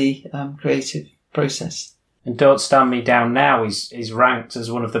extremely creative process. And Don't Stand Me Down Now is ranked as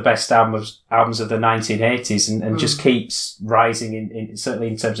one of the best albums of the 1980s and just keeps rising, in certainly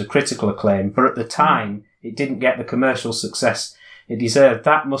in terms of critical acclaim. But at the time, it didn't get the commercial success it deserved.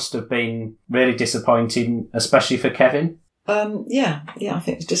 That must have been really disappointing, especially for Kevin. Yeah, I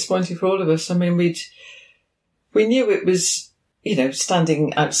think it's disappointing for all of us. I mean, we knew it was,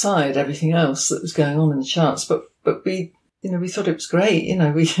 standing outside everything else that was going on in the charts, but we thought it was great.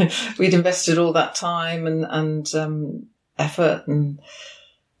 We'd invested all that time and effort and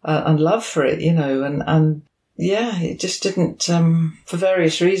love for it, and yeah, it just didn't, for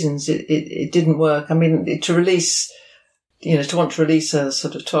various reasons, it didn't work. I mean, to want to release a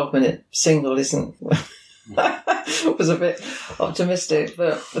sort of 12-minute single was a bit optimistic,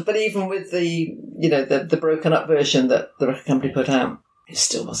 but even with the broken up version that the record company put out, it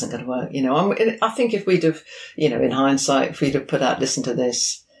still wasn't going to work. I think if we'd have, in hindsight, if we'd have put out Listen to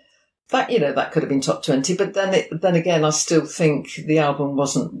This, that could have been top 20. But then again, I still think the album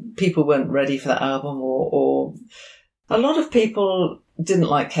people weren't ready for that album, or a lot of people didn't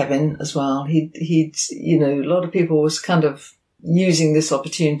like Kevin as well. He'd a lot of people was kind of using this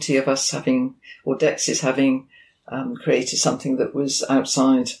opportunity of us having, or Dexys having, created something that was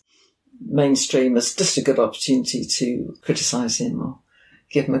outside mainstream as just a good opportunity to criticise him or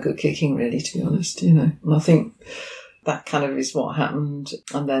give him a good kicking, really, to be honest, And I think that kind of is what happened.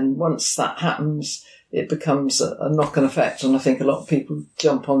 And then once that happens, it becomes a knock-on effect. And I think a lot of people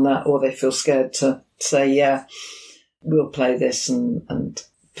jump on that, or they feel scared to say, yeah, we'll play this, and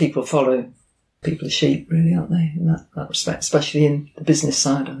people follow. People are sheep, really, aren't they, in that respect, especially in the business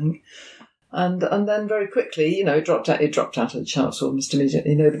side, I think. And then very quickly, it dropped out of the charts almost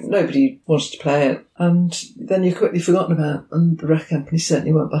immediately. Nobody wanted to play it. And then you're quickly forgotten about, and the record company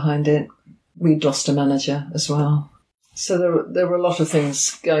certainly weren't behind it. We'd lost a manager as well. So there were a lot of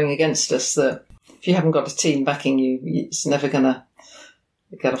things going against us that if you haven't got a team backing you, it's never going to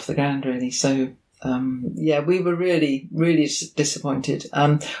get off the ground, really. So, we were really, really disappointed.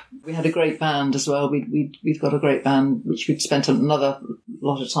 We had a great band as well. We'd got a great band, which we'd spent another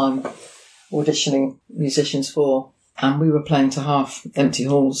lot of time auditioning musicians for, and we were playing to half empty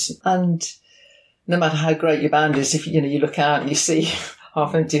halls. And no matter how great your band is, if you look out and you see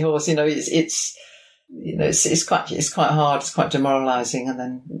half empty halls, it's quite hard. It's quite demoralising. And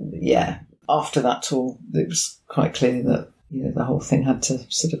then after that tour, it was quite clear that the whole thing had to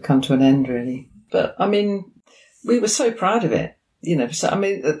sort of come to an end, really. But I mean, we were so proud of it, So I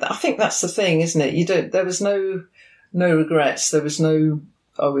mean, I think that's the thing, isn't it? There was no regrets. There was no,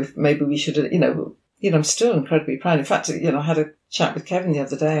 if maybe we should have, I'm still incredibly proud. In fact, I had a chat with Kevin the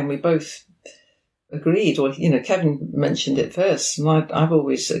other day, and we both agreed, or Kevin mentioned it first, and I've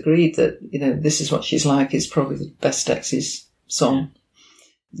always agreed that This Is What She's Like is probably the best Dexys song.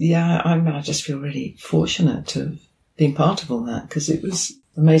 Yeah, I just feel really fortunate to have been part of all that, because it was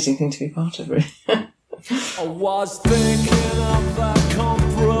an amazing thing to be part of, really. I was thinking of the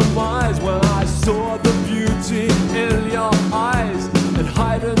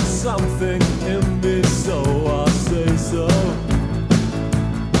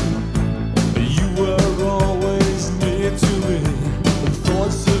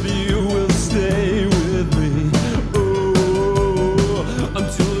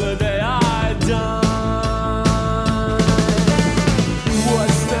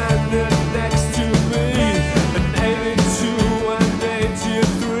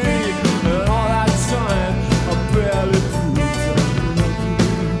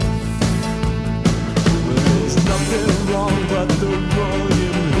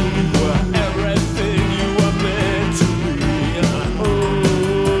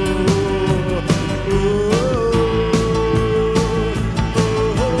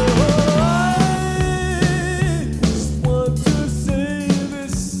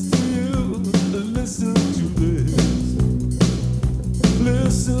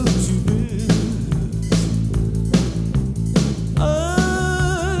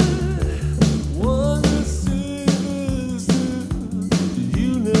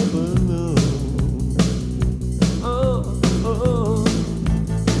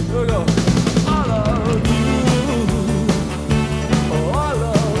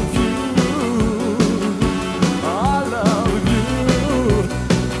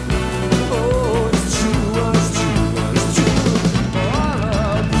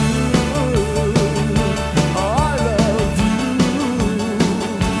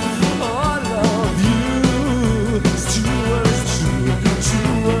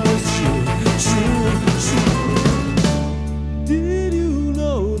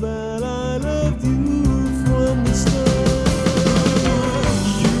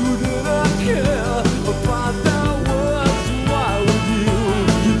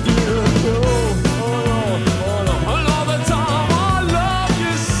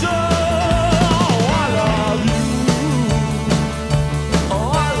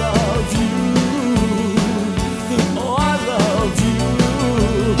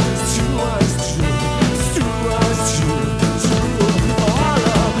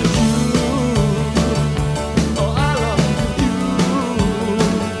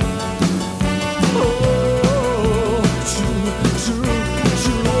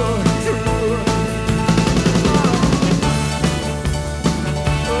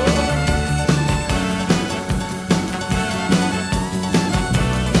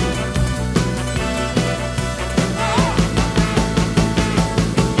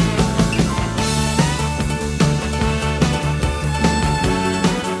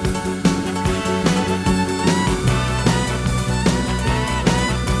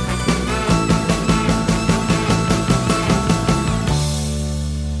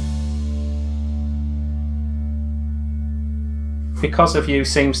Because of You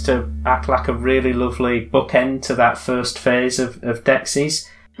seems to act like a really lovely bookend to that first phase of Dexys.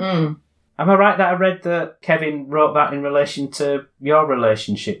 Mm. Am I right that I read that Kevin wrote that in relation to your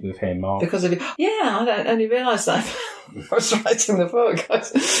relationship with him? Or? Because of You. Yeah, I don't only realised that I was writing the book.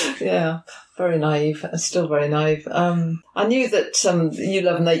 Yeah, very naive. Still very naive. I knew that You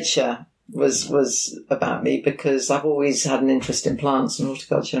Love Nature was about me because I've always had an interest in plants and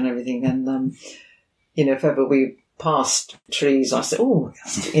horticulture and everything. And, if ever we passed trees, I said, "Oh,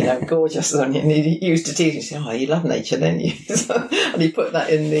 that's, gorgeous." And he used to tease me, say, "Oh, you love nature, don't you?" And he put that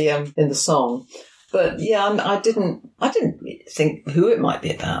in the song. But yeah, I didn't really think who it might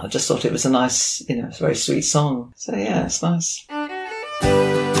be about. I just thought it was a nice, it's a very sweet song. So yeah, it's nice.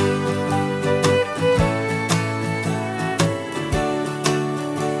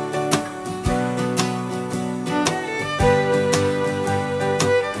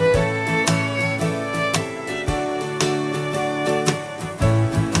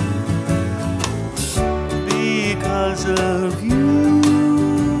 Because of you,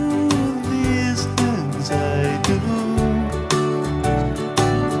 these things I do.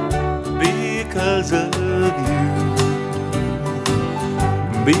 Because of you.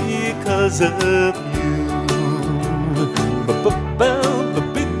 Because of you.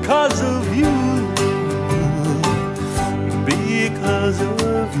 Because of you. Because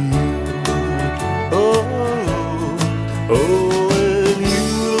of you. Oh.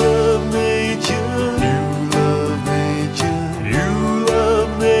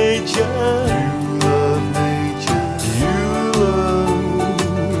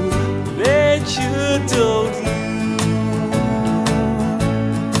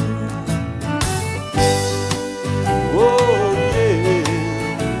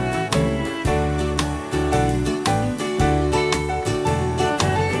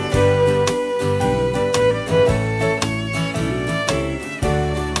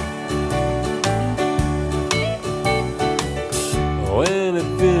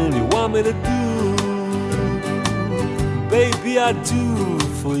 Anything you want me to do, baby, I do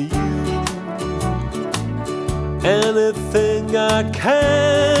for you. Anything I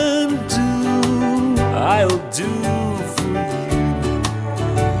can do, I'll do for you.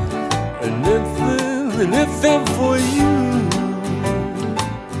 Anything for you,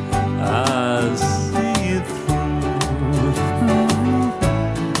 I see it through.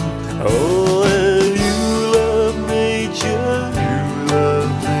 Oh, and you love nature.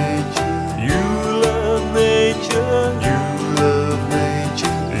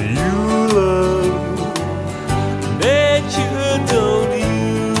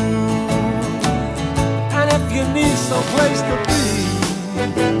 Place to be.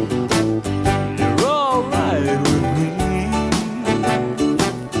 You're all right with me.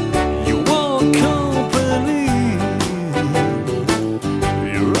 You want company.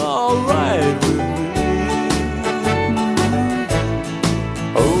 You're all right with me.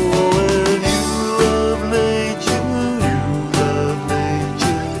 Oh, and you love nature. You love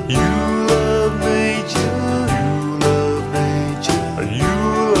nature. You love nature. You love nature. You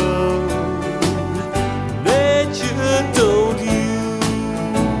love nature, don't you?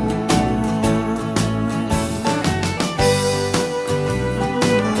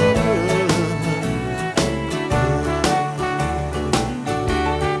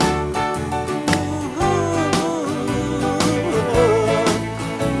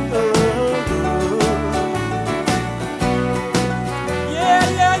 Yeah,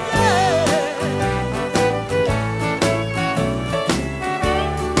 yeah, yeah.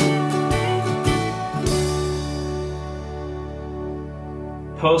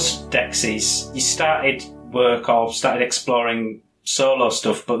 Post Dexys, you started work or started exploring solo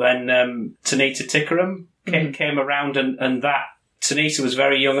stuff, but then Tanita Tikaram came around, and that Tanita was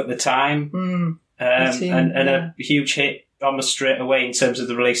very young at the time, and a huge hit almost straight away in terms of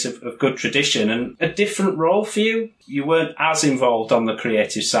the release of Good Tradition, and a different role for you. You weren't as involved on the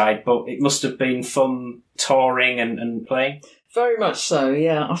creative side, but it must have been fun touring and playing. Very much so,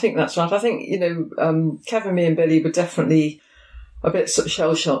 yeah. I think that's right. I think, Kevin, me and Billy were definitely a bit sort of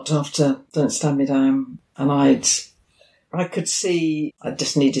shell-shocked after Don't Stand Me Down. And I could see I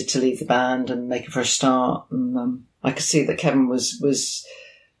just needed to leave the band and make a fresh start. And I could see that Kevin was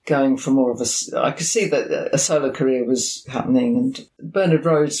going for more of I could see that a solo career was happening. And Bernard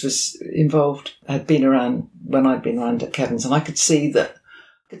Rhodes was involved, had been around when I'd been around at Kevin's. And I could see that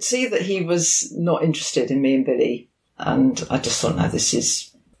he was not interested in me and Billy. And I just thought, no, this is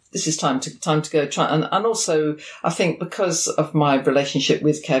time to go try. And also, I think because of my relationship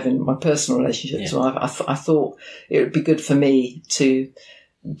with Kevin, my personal relationship, so I thought it would be good for me to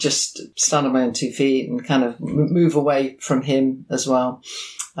just stand on my own 2 feet and kind of move away from him as well.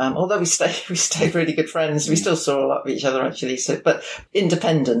 Although we stayed really good friends, we still saw a lot of each other actually. So, but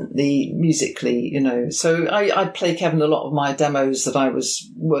independently, musically, you know. So I'd play Kevin a lot of my demos that I was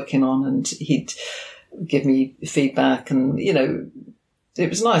working on, and he'd give me feedback, and you know, it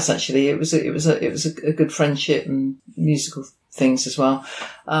was nice actually. It was a good friendship and musical things as well.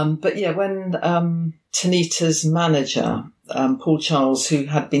 But yeah, when Tanita's manager, Paul Charles, who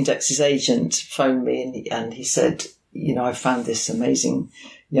had been Dexys' agent, phoned me and he said, you know, I found this amazing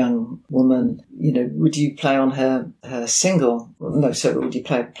young woman, you know, would you play on her single? No, so would you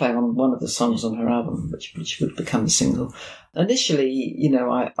play on one of the songs on her album, which would become a single? Initially, you know,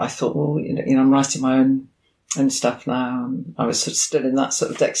 I thought, well, you know, I'm writing my own stuff now. And I was sort of still in that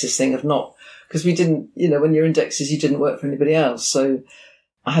sort of Dexys thing of not, because we didn't, you know, when you're in Dexys, you didn't work for anybody else. So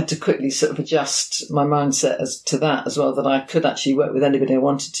I had to quickly sort of adjust my mindset as to that as well, that I could actually work with anybody I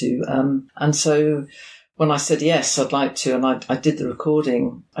wanted to. And so when I said yes, I'd like to, and I did the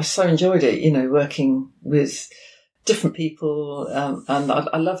recording, I so enjoyed it, you know, working with different people. And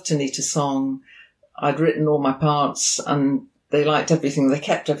I loved Tanita's song. I'd written all my parts and they liked everything. They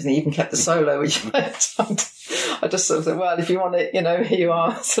kept everything, even kept the solo, which meant I just sort of said, well, if you want it, you know, here you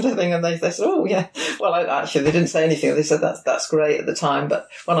are, sort of thing. And they said, oh, yeah. Well, actually, they didn't say anything. They said, that's great at the time. But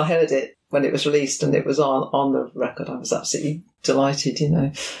when I heard it, when it was released and it was on the record, I was absolutely delighted, you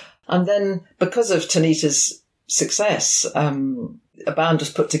know. And then because of Tanita's success, a band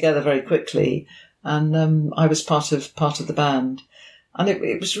was put together very quickly, and I was part of the band. And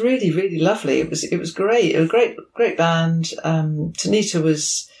it was really, really lovely. It was great. It was a great band. Tanita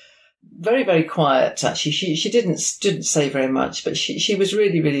was very, very quiet, actually. She didn't say very much, but she was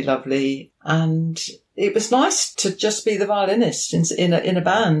really, really lovely. And it was nice to just be the violinist in a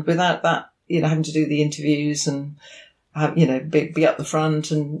band without that, you know, having to do the interviews and have, you know, be up the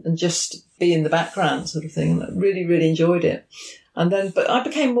front and just be in the background sort of thing. And I really, really enjoyed it. And then, but I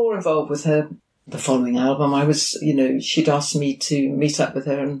became more involved with her. The following album, I was, you know, she'd asked me to meet up with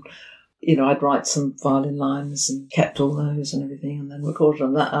her and, you know, I'd write some violin lines and kept all those and everything, and then recorded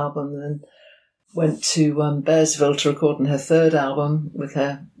on that album, and then went to Bearsville to record on her third album with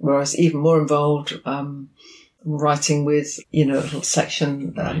her, where I was even more involved, writing with, you know, a little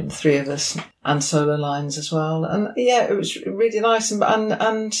section, the three of us, and solo lines as well. And yeah, it was really nice. And I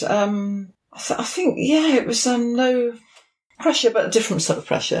think, yeah, it was no pressure, but a different sort of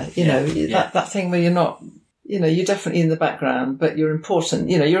pressure, you know, that thing where you're not, you know, you're definitely in the background, but you're important,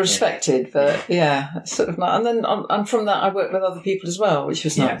 you know, you're respected, but sort of not. And then, and from that, I worked with other people as well, which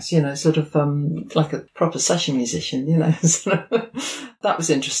was nice, you know, sort of like a proper session musician, you know, sort of, that was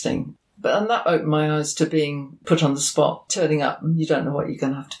interesting. And that opened my eyes to being put on the spot, turning up, and you don't know what you're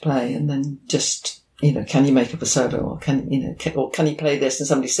going to have to play, and then just, you know, can you make up a solo, or can you play this, and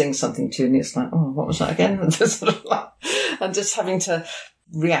somebody sings something to you, and it's like, oh, what was that again? And just having to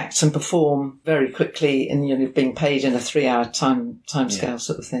react and perform very quickly, and, you know, being paid in a 3-hour time scale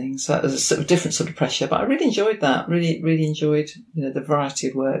sort of thing. So that was a sort of different sort of pressure, but I really enjoyed that. Really, really enjoyed, you know, the variety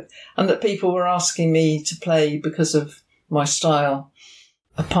of work, and that people were asking me to play because of my style.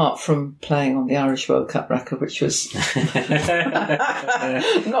 Apart from playing on the Irish World Cup record, which was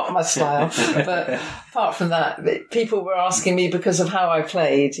not my style, but apart from that, people were asking me because of how I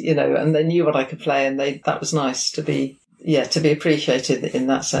played, you know, and they knew what I could play, and that was nice to be appreciated in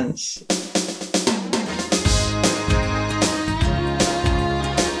that sense.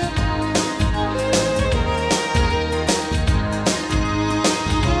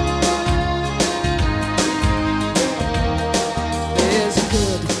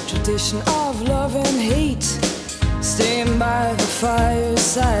 Of love and hate, staying by the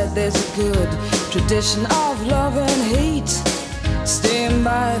fireside. There's a good tradition of love and hate, staying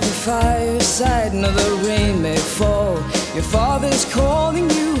by the fireside. Now the rain may fall, your father's calling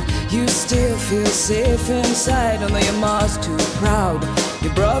you, you still feel safe inside. Although your mom's too proud,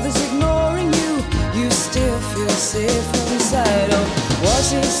 your brother's ignoring you, you still feel safe inside. Oh,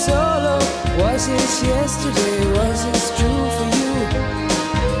 was it solo? Was it yesterday? Was it true for you?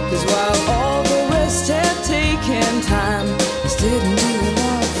 'Cause while all the rest had taken time, this didn't do a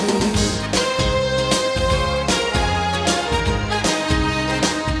lot for you.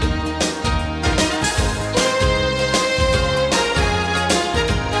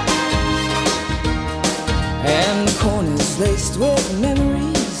 And the corners laced with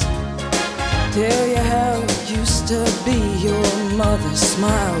memories tell you how it used to be. Your mother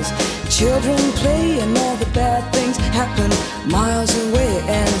smiles, children play, and all the bad things happen miles away,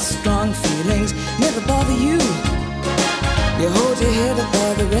 and strong feelings never bother you. You hold your head up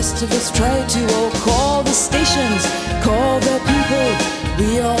while the rest of us try to. Oh, call the stations, call the people,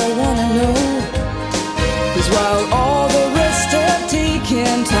 we all wanna know. 'Cause while all the rest are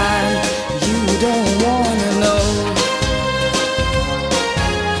taking time, you don't wanna know.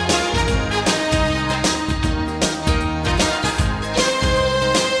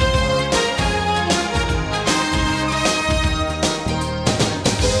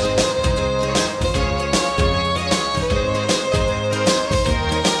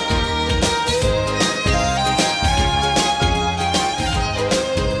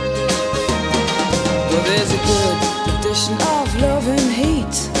 There's a good tradition of love and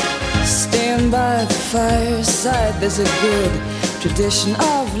hate. Stand by the fireside. There's a good tradition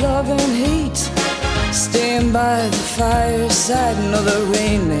of love and hate. Stand by the fireside. No, the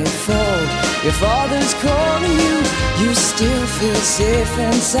rain may fall, your father's calling you. You still feel safe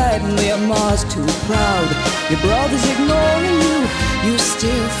inside. No, your mom's too proud, your brother's ignoring you. You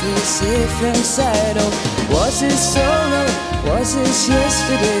still feel safe inside. Oh, was this solo? Was this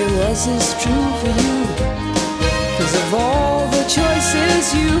yesterday? Was this true for you? 'Cause of all the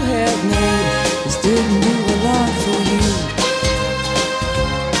choices you have made, this didn't do a lot for you.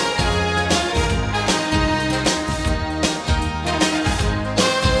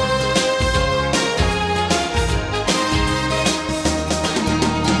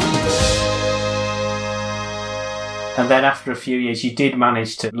 And then after a few years, you did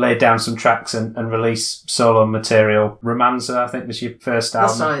manage to lay down some tracks and release solo material. Romanza, I think, was your first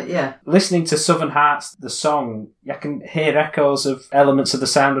album. That's right, yeah. Listening to Southern Hearts, the song, I can hear echoes of elements of the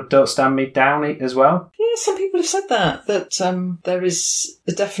sound of Don't Stand Me Down as well. Yeah, some people have said that there is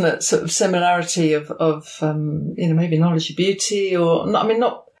a definite sort of similarity of maybe Knowledge of Beauty, or not, I mean,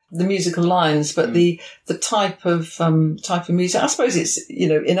 not the musical lines, but the type of music. I suppose it's,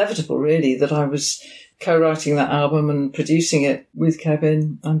 inevitable really that I was co-writing that album and producing it with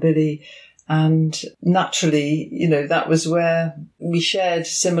Kevin and Billy. And naturally, that was where we shared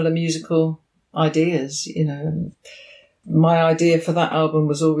similar musical ideas, And my idea for that album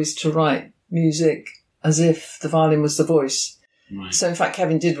was always to write music as if the violin was the voice. Right. So in fact,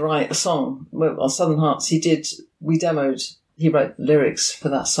 Kevin did write a song. Well, on Southern Hearts, he wrote lyrics for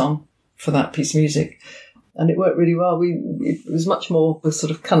that song, for that piece of music. And it worked really well. It was much more a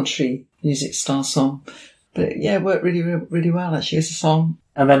sort of country music style song. But yeah, it worked really, really well actually as a song.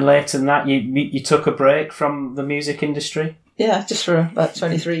 And then later than that, you took a break from the music industry? Yeah, just for about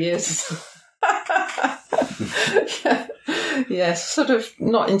 23 years. Yeah, sort of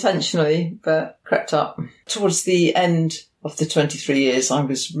not intentionally, but crept up. Towards the end of the 23 years, I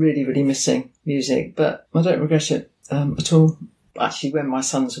was really, really missing music, but I don't regret it at all. Actually, when my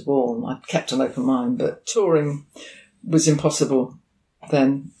sons were born, I kept an open mind, but touring was impossible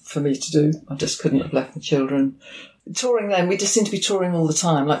then for me to do. I just couldn't have left the children. Touring then, we just seemed to be touring all the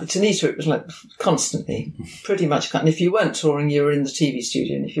time. Like with Tanita, it was like constantly, pretty much. And if you weren't touring, you were in the TV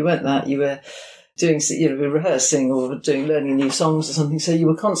studio. And if you weren't that, you were doing, rehearsing or learning new songs or something. So you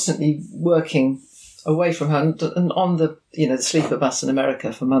were constantly working away from home and on the sleeper bus in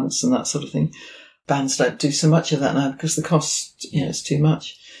America for months and that sort of thing. Bands don't do so much of that now because the cost, is too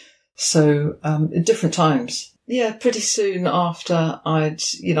much. So, at different times. Yeah, pretty soon after I'd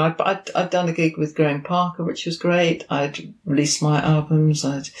done a gig with Graham Parker, which was great. I'd released my albums.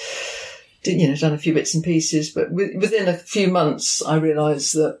 I'd, done a few bits and pieces. But within a few months, I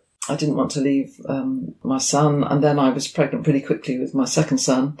realised that I didn't want to leave my son. And then I was pregnant pretty quickly with my second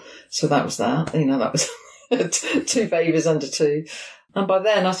son. So that was that. That was 2 babies under 2. And by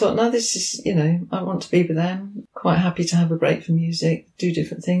then I thought, no, this is, I want to be with them. Quite happy to have a break from music, do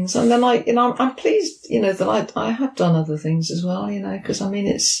different things. And then I'm pleased, that I have done other things as well, because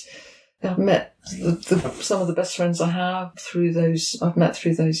I've met some of the best friends I have I've met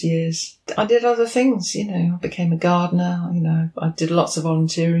through those years. I did other things, I became a gardener, I did lots of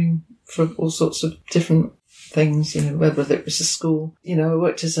volunteering for all sorts of different things, whether it was a school. I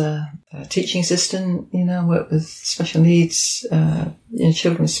worked as a teaching assistant, I worked with special needs,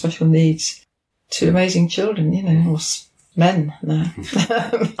 children with special needs. 2 amazing children, or men now.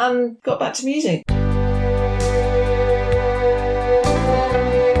 And got back to music.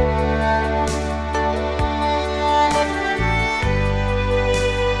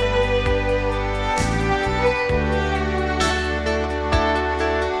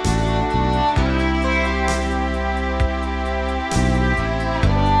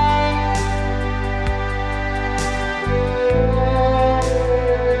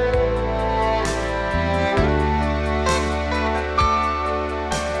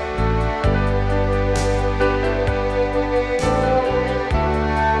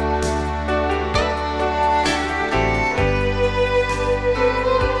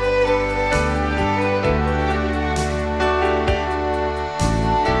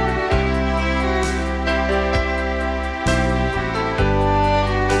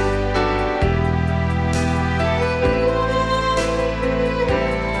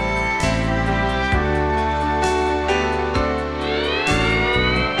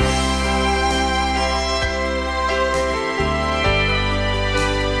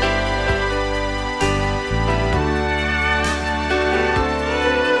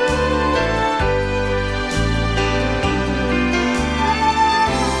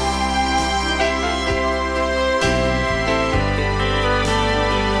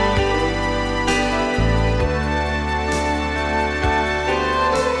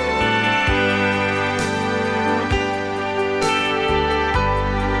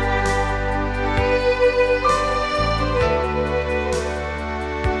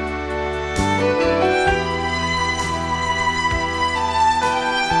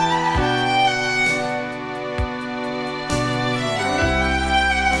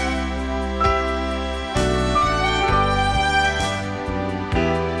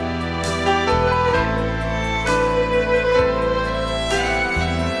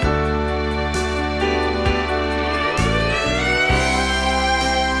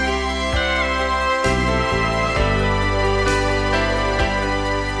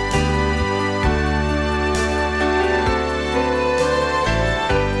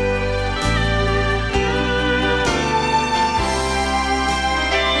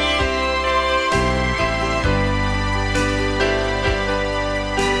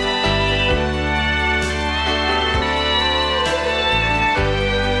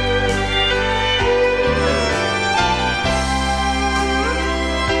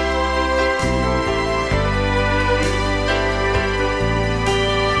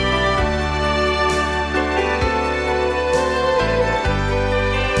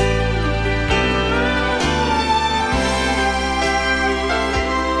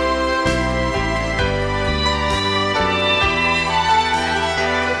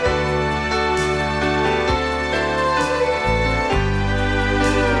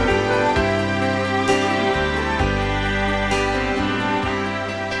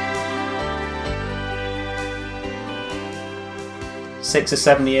 6 or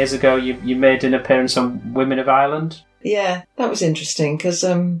 7 years ago, you made an appearance on Women of Ireland. Yeah, that was interesting because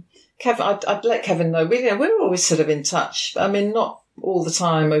Kevin, I'd let Kevin know. We were always sort of in touch. I mean, not all the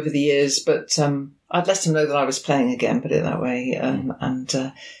time over the years, but I'd let him know that I was playing again, put it that way.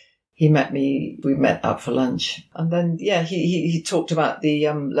 And he met me. We met up for lunch, and then he talked about the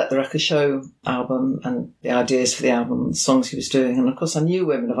Let the Record Show album and the ideas for the album, the songs he was doing. And of course, I knew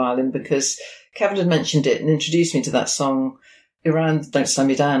Women of Ireland because Kevin had mentioned it and introduced me to that song around Don't Stand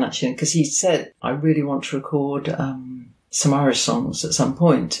Me Down, actually, because he said, I really want to record some Irish songs at some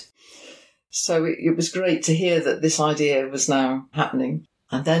point. So it was great to hear that this idea was now happening.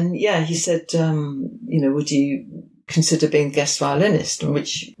 And then, he said, would you consider being guest violinist? And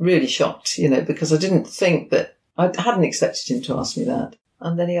which really shocked, because I didn't think that, I hadn't expected him to ask me that.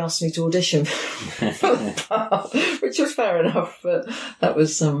 And then he asked me to audition for the part, which was fair enough, but that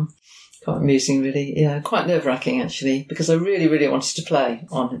was quite amusing, really. Yeah, quite nerve-wracking, actually, because I really, really wanted to play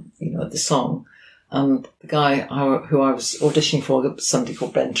on, the song. And the guy who I was auditioning for, somebody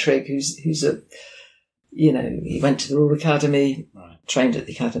called Ben Trigg, who's a, he went to the Royal Academy, right, trained at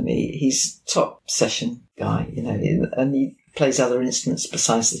the Academy. He's top session guy, and he plays other instruments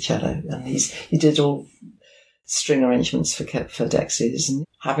besides the cello. And he did all string arrangements for Dexys, and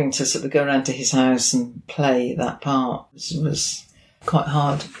having to sort of go around to his house and play that part was quite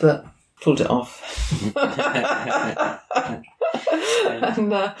hard, but pulled it off.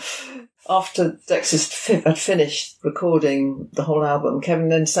 And after Dexys had finished recording the whole album, Kevin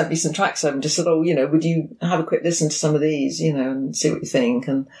then sent me some tracks over and just said, would you have a quick listen to some of these, and see what you think?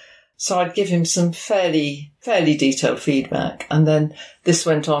 And so I'd give him some fairly detailed feedback. And then this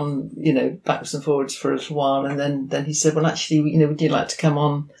went on, backwards and forwards for a little while. And then he said, well, actually, would you like to come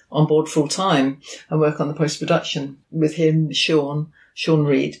on board full time and work on the post-production with him, Sean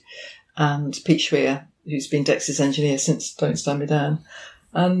Reid, and Pete Schweer, who's been Dexys' engineer since Don't Stand Me Down.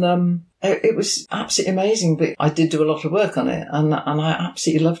 And it was absolutely amazing, but I did do a lot of work on it, and I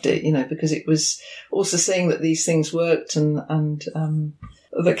absolutely loved it, because it was also seeing that these things worked and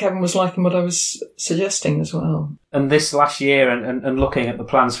that Kevin was liking what I was suggesting as well. And this last year, and looking at the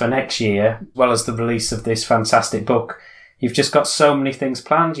plans for next year, as well as the release of this fantastic book, you've just got so many things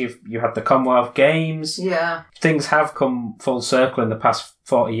planned. You had the Commonwealth Games. Yeah. Things have come full circle in the past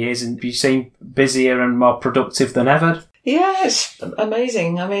 40 years, and you seem busier and more productive than ever. Yeah, it's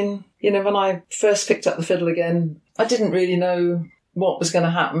amazing. I mean, when I first picked up the fiddle again, I didn't really know what was going to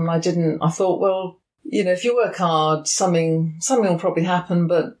happen. I thought, well, if you work hard, something will probably happen,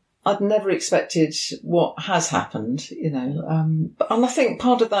 but I'd never expected what has happened, and I think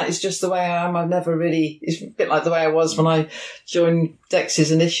part of that is just the way I am. It's a bit like the way I was when I joined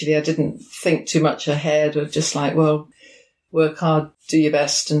Dexys initially. I didn't think too much ahead, or just like, well, work hard, do your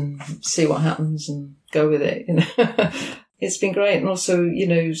best and see what happens and go with it, It's been great. And also,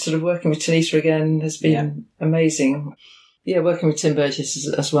 sort of working with Tanita again has been amazing. Yeah, working with Tim Burgess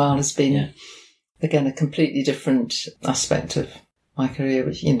as well has been, again, a completely different aspect of my career,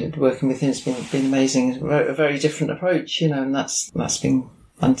 which, working with him has been amazing. A very different approach, and that's been,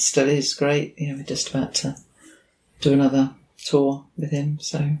 and still is, great. We're just about to do another tour with him,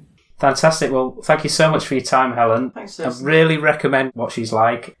 so... Fantastic. Well, thank you so much for your time, Helen. Thanks, I really recommend What She's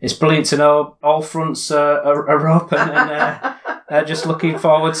Like. It's brilliant to know all fronts are open, and just looking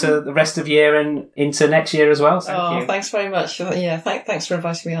forward to the rest of the year and into next year as well. Thank you. Thanks very much. Yeah, thanks for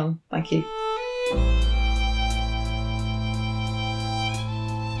inviting me on. Thank you.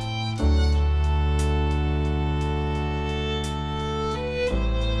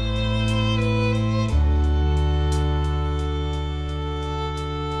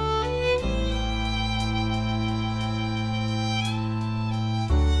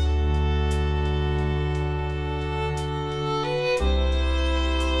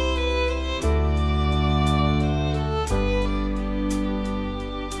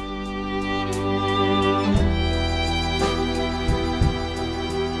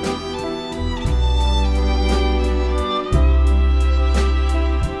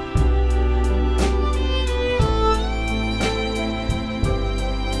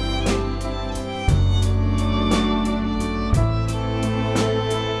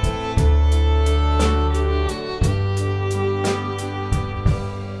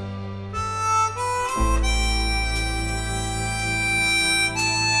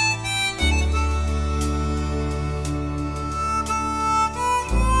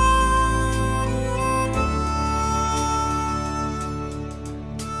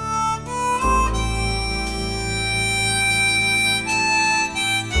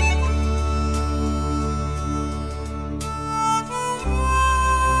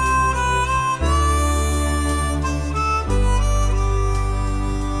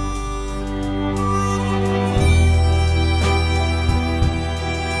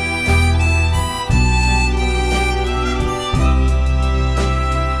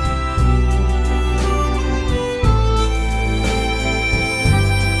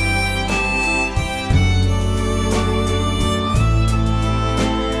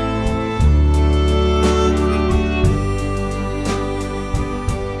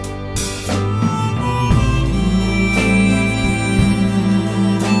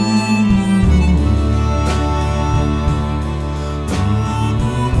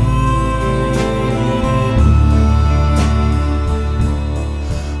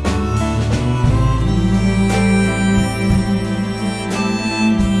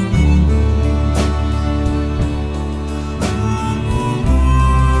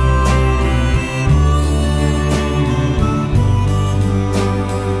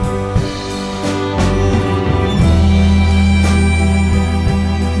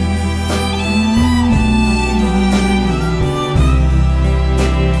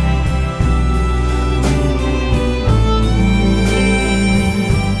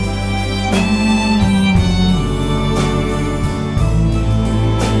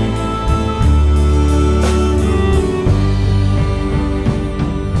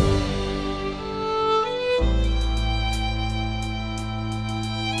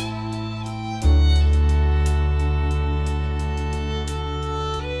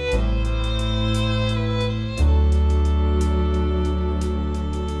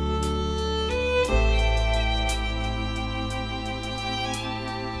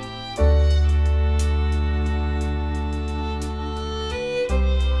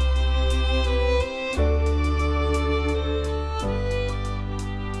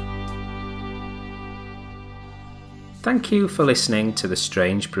 Thank you for listening to the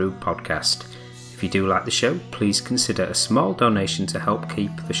Strange Brew podcast. If you do like the show, please consider a small donation to help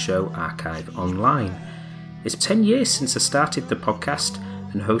keep the show archive online. It's 10 years since I started the podcast,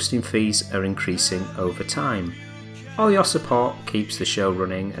 and hosting fees are increasing over time. All your support keeps the show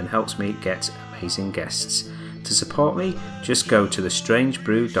running and helps me get amazing guests. To support me, just go to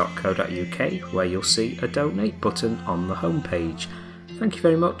thestrangebrew.co.uk where you'll see a donate button on the homepage. Thank you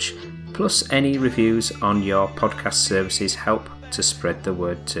very much. Plus, any reviews on your podcast services help to spread the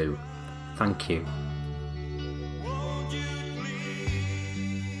word too. Thank you.